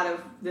through a lot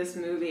of this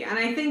movie, and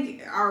I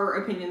think our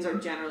opinions are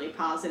generally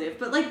positive.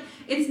 But,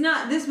 it's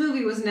not... This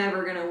movie was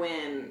never going to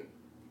win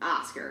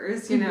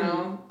Oscars, you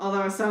know?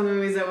 Although some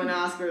movies that win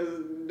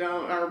Oscars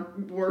are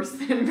worse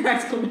than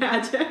Practical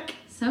Magic.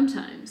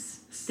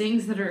 Sometimes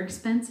things that are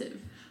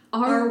expensive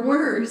are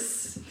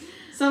worse.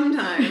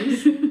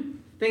 Sometimes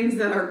things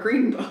that are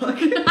Green Book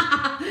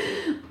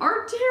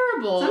are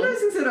terrible. Sometimes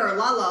things that are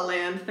La La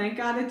Land. Thank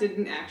God it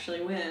didn't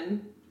actually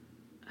win.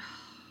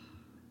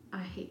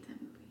 I hate that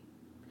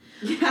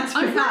movie. Yeah, it's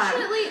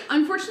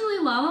unfortunately,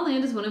 La La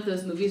Land is one of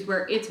those movies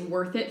where it's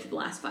worth it for the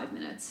last 5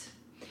 minutes.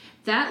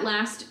 That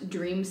last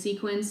dream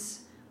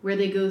sequence where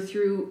they go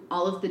through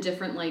all of the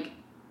different,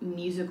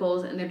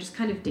 musicals and they're just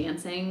kind of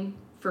dancing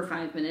for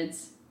 5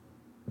 minutes.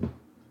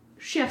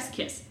 Chef's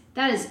kiss.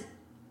 That is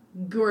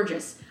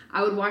gorgeous.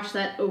 I would watch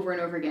that over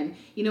and over again.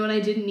 You know what? I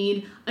didn't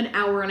need an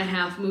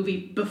hour-and-a-half movie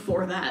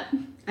before that.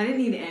 I didn't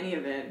need any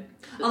of it.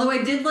 Although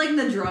I did like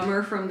the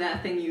drummer from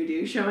That Thing You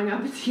Do showing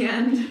up at the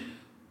end.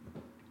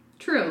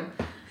 True.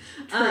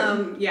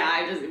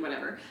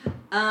 Whatever.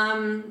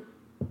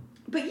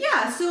 But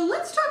yeah, so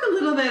let's talk a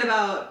little bit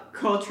about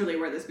culturally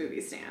where this movie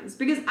stands.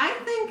 Because I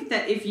think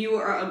that if you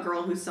are a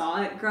girl who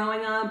saw it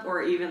growing up,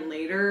 or even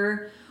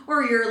later,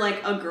 or you're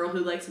a girl who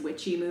likes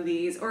witchy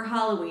movies, or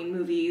Halloween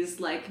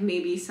movies,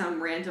 maybe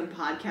some random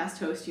podcast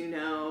host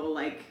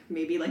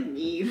maybe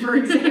me, for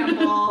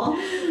example,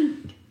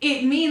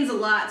 it means a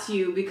lot to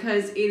you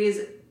because it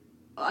is,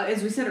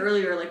 as we said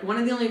earlier, one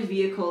of the only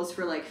vehicles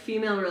for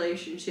female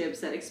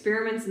relationships that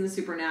experiments in the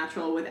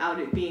supernatural without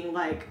it being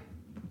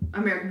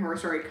American Horror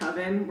Story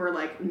Coven, where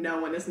no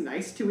one is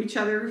nice to each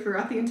other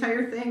throughout the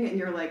entire thing, and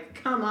you're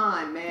come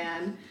on,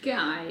 man.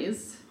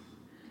 Guys.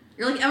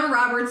 You're Emma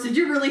Roberts, did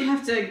you really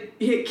have to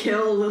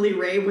kill Lily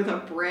Ray with a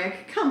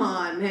brick? Come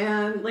on,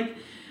 man.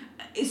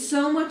 It's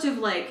so much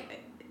of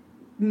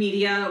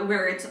media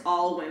where it's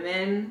all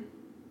women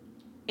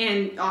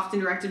and often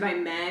directed by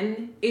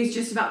men is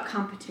just about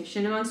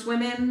competition amongst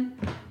women,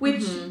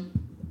 which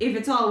if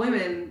it's all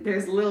women,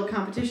 there's little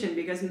competition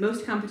because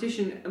most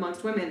competition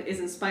amongst women is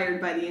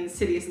inspired by the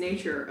insidious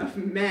nature of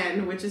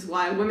men, which is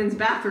why women's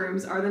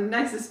bathrooms are the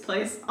nicest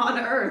place on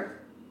earth.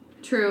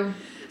 True.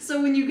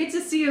 So when you get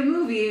to see a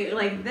movie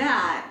like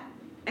that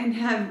and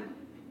have,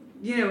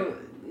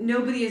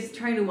 nobody is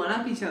trying to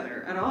one-up each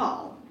other at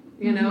all,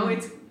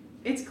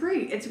 it's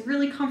great. It's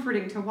really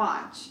comforting to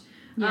watch.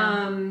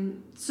 Yeah.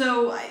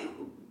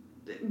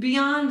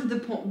 Beyond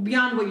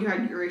what you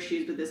had your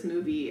issues with this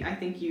movie, I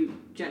think you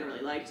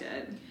generally liked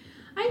it.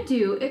 I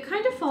do. It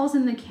kind of falls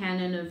in the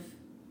canon of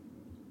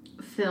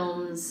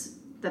films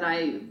that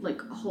I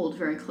hold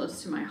very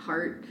close to my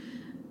heart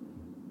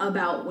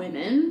about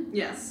women.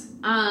 Yes.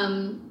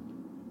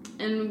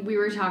 And we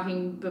were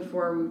talking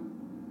before.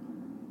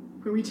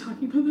 Were we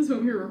talking about this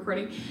when we were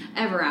recording?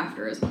 Ever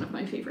After is one of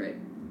my favorite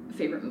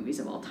movies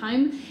of all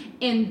time,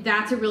 and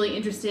that's a really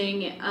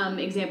interesting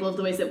example of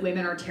the ways that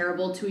women are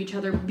terrible to each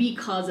other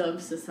because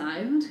of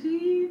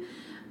society,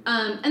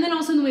 and then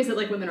also in the ways that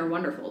women are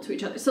wonderful to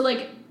each other. So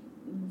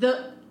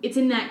it's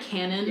in that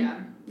canon.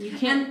 Yeah. You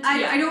can't. And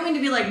I don't mean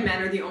to be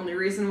men are the only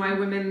reason why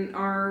women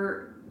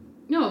are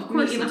of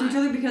course evil not. to each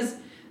other, because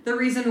the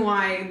reason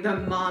why the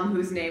mom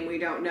whose name we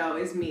don't know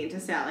is mean to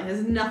Sally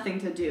has nothing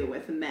to do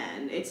with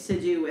men. It's to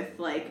do with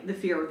the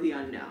fear of the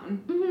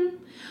unknown. Mm-hmm.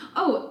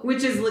 Oh,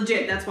 which is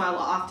legit. That's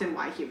often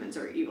why humans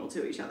are evil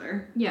to each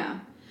other. Yeah.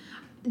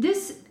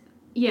 This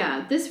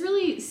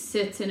really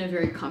sits in a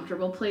very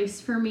comfortable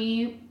place for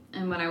me.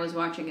 And when I was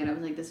watching it, I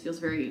was like, this feels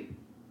very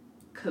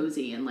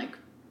cozy and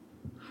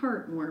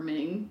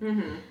heartwarming.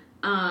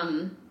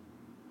 Mm-hmm.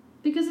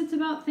 Because it's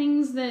about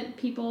things that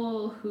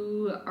people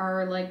who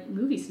are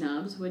movie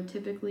snobs would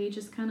typically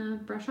just kind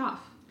of brush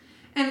off.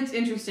 And it's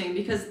interesting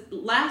because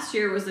last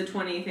year was the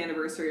 20th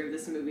anniversary of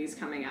this movie's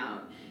coming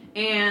out.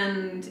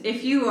 And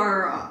if you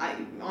are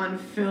on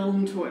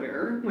film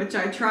Twitter, which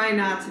I try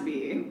not to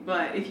be,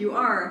 but if you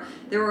are,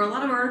 there were a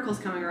lot of articles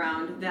coming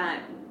around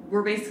that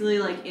were basically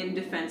in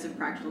defense of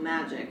Practical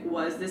Magic.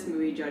 Was this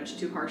movie judged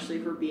too harshly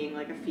for being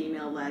a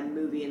female-led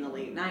movie in the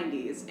late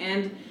 90s?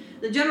 And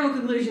the general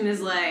conclusion is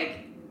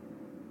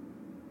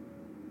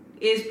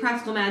is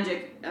Practical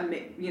Magic,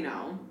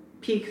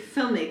 peak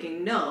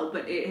filmmaking? No,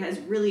 but it has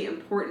really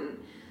important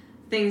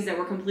things that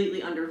were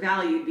completely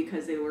undervalued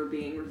because they were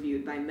being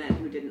reviewed by men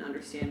who didn't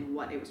understand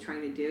what it was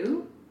trying to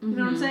do. You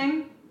know what I'm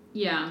saying?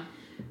 Yeah.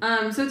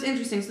 So it's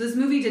interesting. So this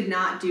movie did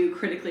not do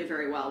critically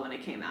very well when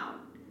it came out.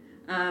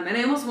 And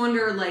I almost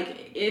wonder,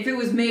 if it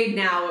was made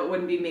now, it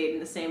wouldn't be made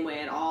in the same way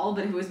at all,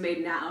 but if it was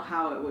made now,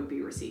 how it would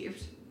be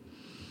received.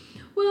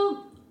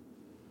 Well,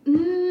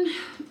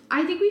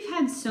 I think we've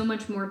had so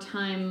much more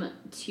time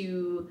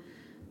to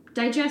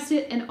digest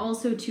it and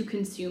also to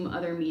consume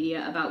other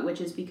media about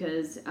witches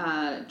because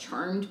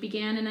Charmed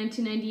began in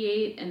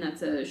 1998, and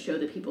that's a show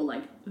that people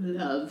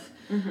love.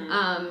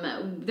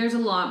 Mm-hmm. There's a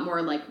lot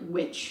more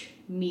witch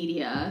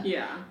media.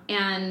 Yeah.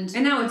 And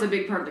now it's a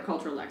big part of the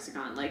cultural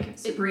lexicon,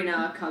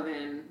 Sabrina,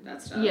 Coven,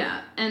 that stuff.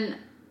 Yeah,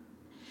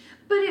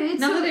 but it's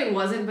not that it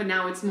wasn't, but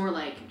now it's more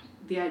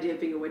the idea of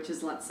being a witch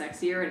is a lot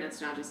sexier, and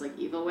it's not just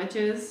evil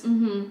witches.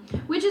 Mm-hmm.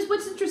 Which is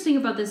what's interesting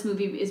about this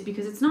movie is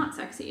because it's not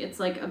sexy. It's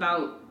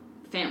about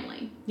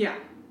family. Yeah.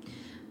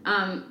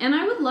 And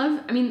I would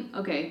love,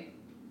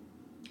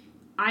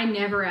 I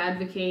never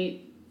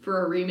advocate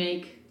for a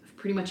remake of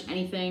pretty much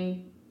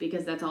anything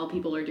because that's all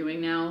people are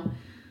doing now.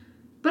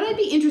 But I'd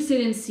be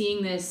interested in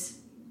seeing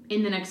this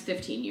in the next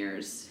 15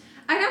 years.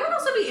 And I would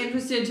also be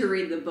interested to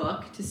read the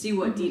book to see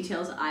what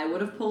details I would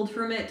have pulled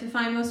from it to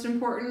find most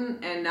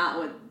important and not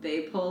what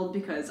they pulled,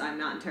 because I'm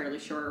not entirely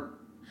sure.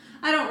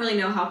 I don't really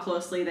know how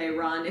closely they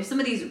run. If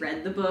somebody's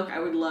read the book, I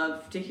would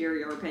love to hear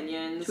your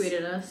opinions. Tweet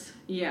at us.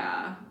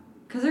 Yeah.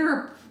 Because there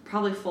are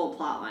probably full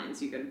plot lines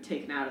you could have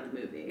taken out of the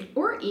movie.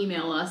 Or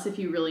email us if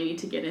you really need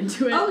to get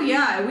into it. Oh,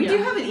 yeah. We do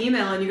have an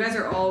email, and you guys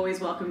are always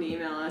welcome to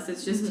email us.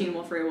 It's just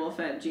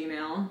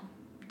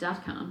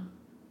teenwolfraywolf@gmail.com.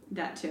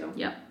 That too.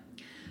 Yep.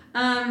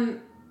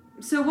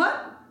 So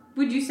what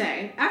would you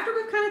say, after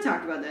we've kind of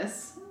talked about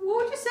this, what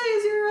would you say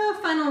is your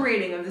final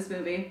rating of this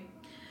movie?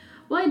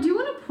 Well, I do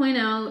want to point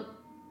out,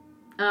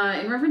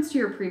 in reference to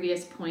your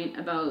previous point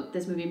about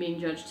this movie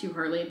being judged too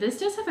hardly, this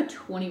does have a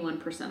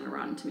 21% on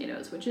Rotten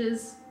Tomatoes, which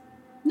is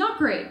not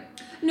great.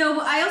 No,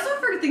 but I also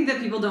think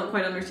that people don't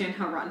quite understand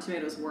how Rotten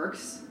Tomatoes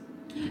works.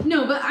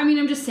 No, but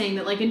I'm just saying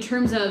that, in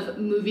terms of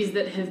movies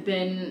that have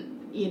been,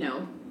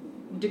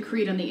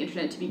 decreed on the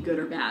internet to be good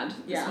or bad,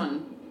 this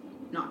one,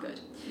 not good.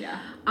 Yeah.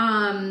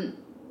 I'm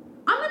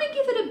gonna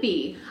give it a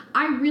B.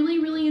 I really,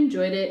 really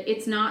enjoyed it.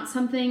 It's not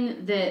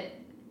something that...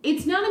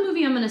 It's not a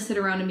movie I'm gonna sit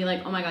around and be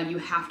like, oh my god, you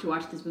have to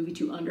watch this movie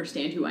to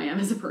understand who I am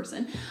as a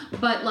person.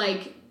 But,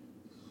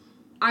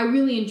 I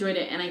really enjoyed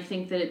it, and I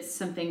think that it's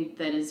something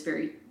that is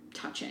very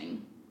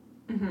touching.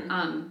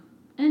 Mm-hmm.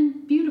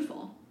 And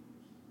beautiful.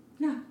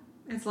 Yeah,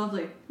 it's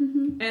lovely.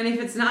 Mm-hmm. And if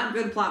it's not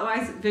good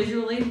plot-wise,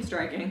 visually,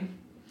 striking.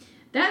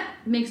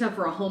 That makes up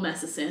for a whole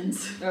mess of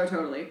sins. Oh,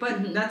 totally.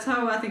 But that's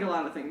how I think a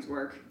lot of things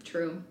work.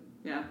 True.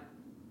 Yeah.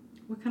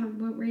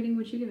 What rating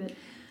would you give it?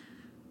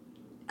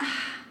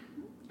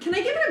 Can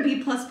I give it a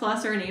B++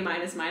 or an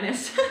A-?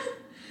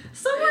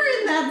 Somewhere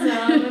in that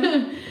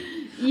zone.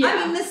 Yeah.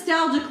 I mean,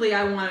 nostalgically,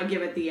 I want to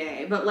give it the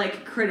A, but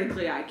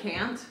critically, I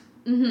can't.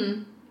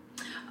 Mm-hmm.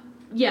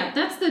 Yeah,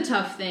 that's the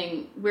tough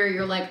thing where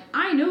you're like,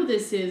 I know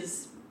this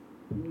is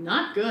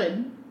not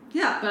good,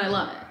 Yeah. but I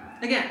love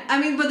it. Again, I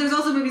mean, but there's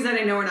also movies that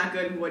I know are not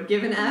good and would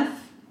give an F.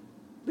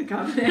 The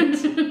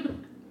Covenant.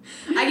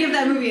 I give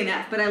that movie an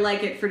F, but I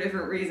like it for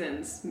different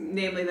reasons.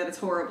 Namely that it's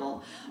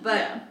horrible.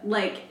 But,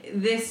 like,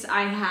 this,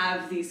 I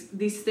have these,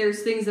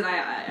 there's things that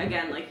I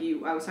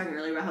was talking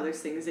earlier about how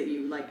there's things that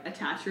you, like,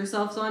 attach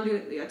yourself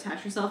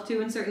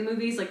to in certain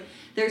movies. Like,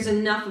 there's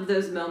enough of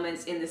those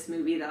moments in this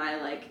movie that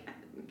I, like,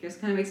 just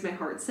kind of makes my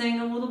heart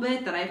sing a little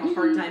bit, that I have a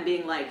hard time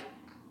being like,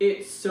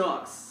 it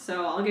sucks.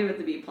 So I'll give it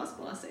the B++,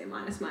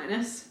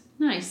 A-.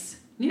 Nice.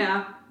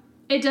 Yeah.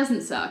 It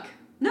doesn't suck.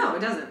 No, it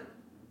doesn't.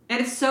 And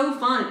it's so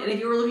fun. And if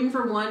you were looking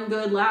for one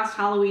good last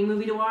Halloween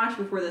movie to watch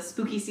before the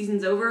spooky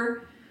season's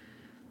over,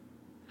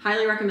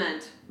 highly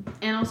recommend.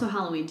 And also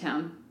Halloween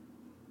Town.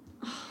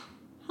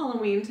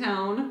 Halloween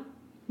Town.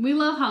 We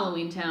love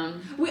Halloween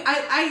Town.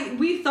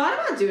 We thought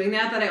about doing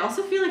that, but I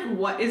also feel like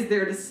what is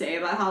there to say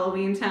about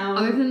Halloween Town?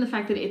 Other than the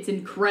fact that it's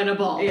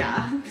incredible.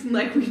 Yeah.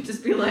 Like, we'd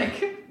just be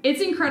like... It's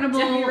incredible.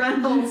 Debbie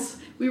Reynolds.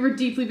 We were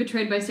deeply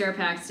betrayed by Sarah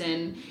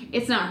Paxton.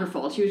 It's not her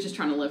fault. She was just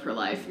trying to live her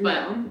life. But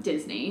No.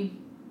 Disney.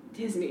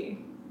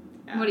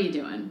 Yeah. What are you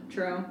doing?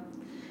 True.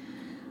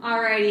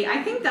 Alrighty,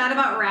 I think that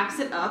about wraps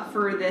it up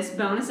for this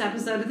bonus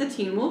episode of the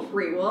Teen Wolf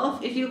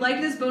Rewolf. If you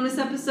like this bonus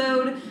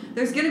episode,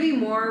 there's going to be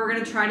more. We're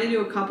going to try to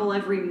do a couple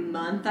every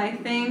month, I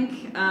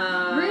think.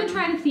 We're going to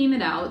try to theme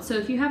it out, so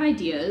if you have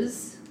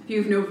ideas... A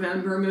few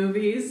November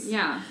movies.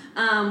 Yeah.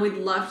 We'd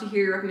love to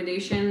hear your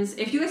recommendations.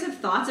 If you guys have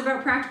thoughts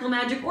about Practical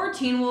Magic or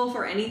Teen Wolf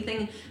or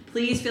anything,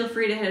 please feel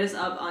free to hit us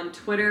up on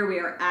Twitter. We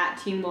are at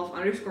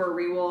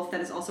TeenWolf_Rewolf. That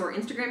is also our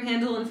Instagram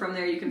handle, and from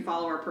there you can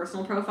follow our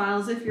personal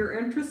profiles if you're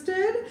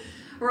interested.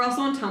 We're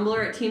also on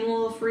Tumblr at Teen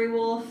Wolf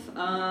Rewolf.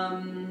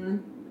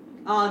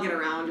 I'll get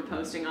around to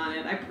posting on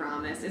it, I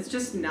promise. It's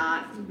just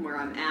not where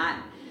I'm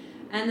at.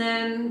 And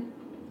then,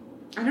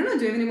 I don't know, do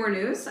we have any more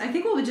news? I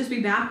think we'll just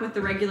be back with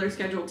the regular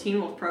scheduled Teen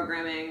Wolf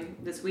programming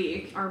this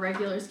week. Our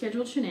regular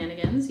scheduled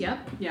shenanigans,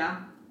 yep.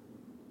 Yeah.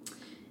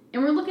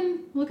 And we're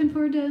looking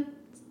forward to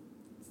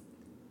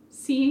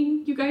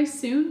seeing you guys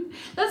soon.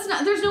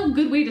 There's no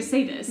good way to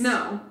say this.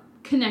 No.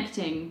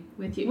 Connecting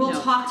with you. We'll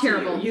talk to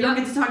terrible. you. You don't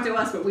get to talk to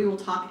us, but we will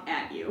talk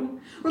at you.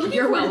 We're looking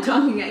You're forward to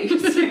welcome. talking at you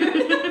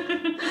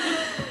soon.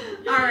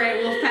 All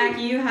right, Wolfpack,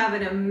 you have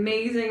an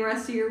amazing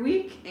rest of your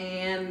week,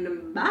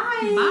 and bye.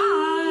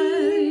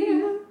 Bye.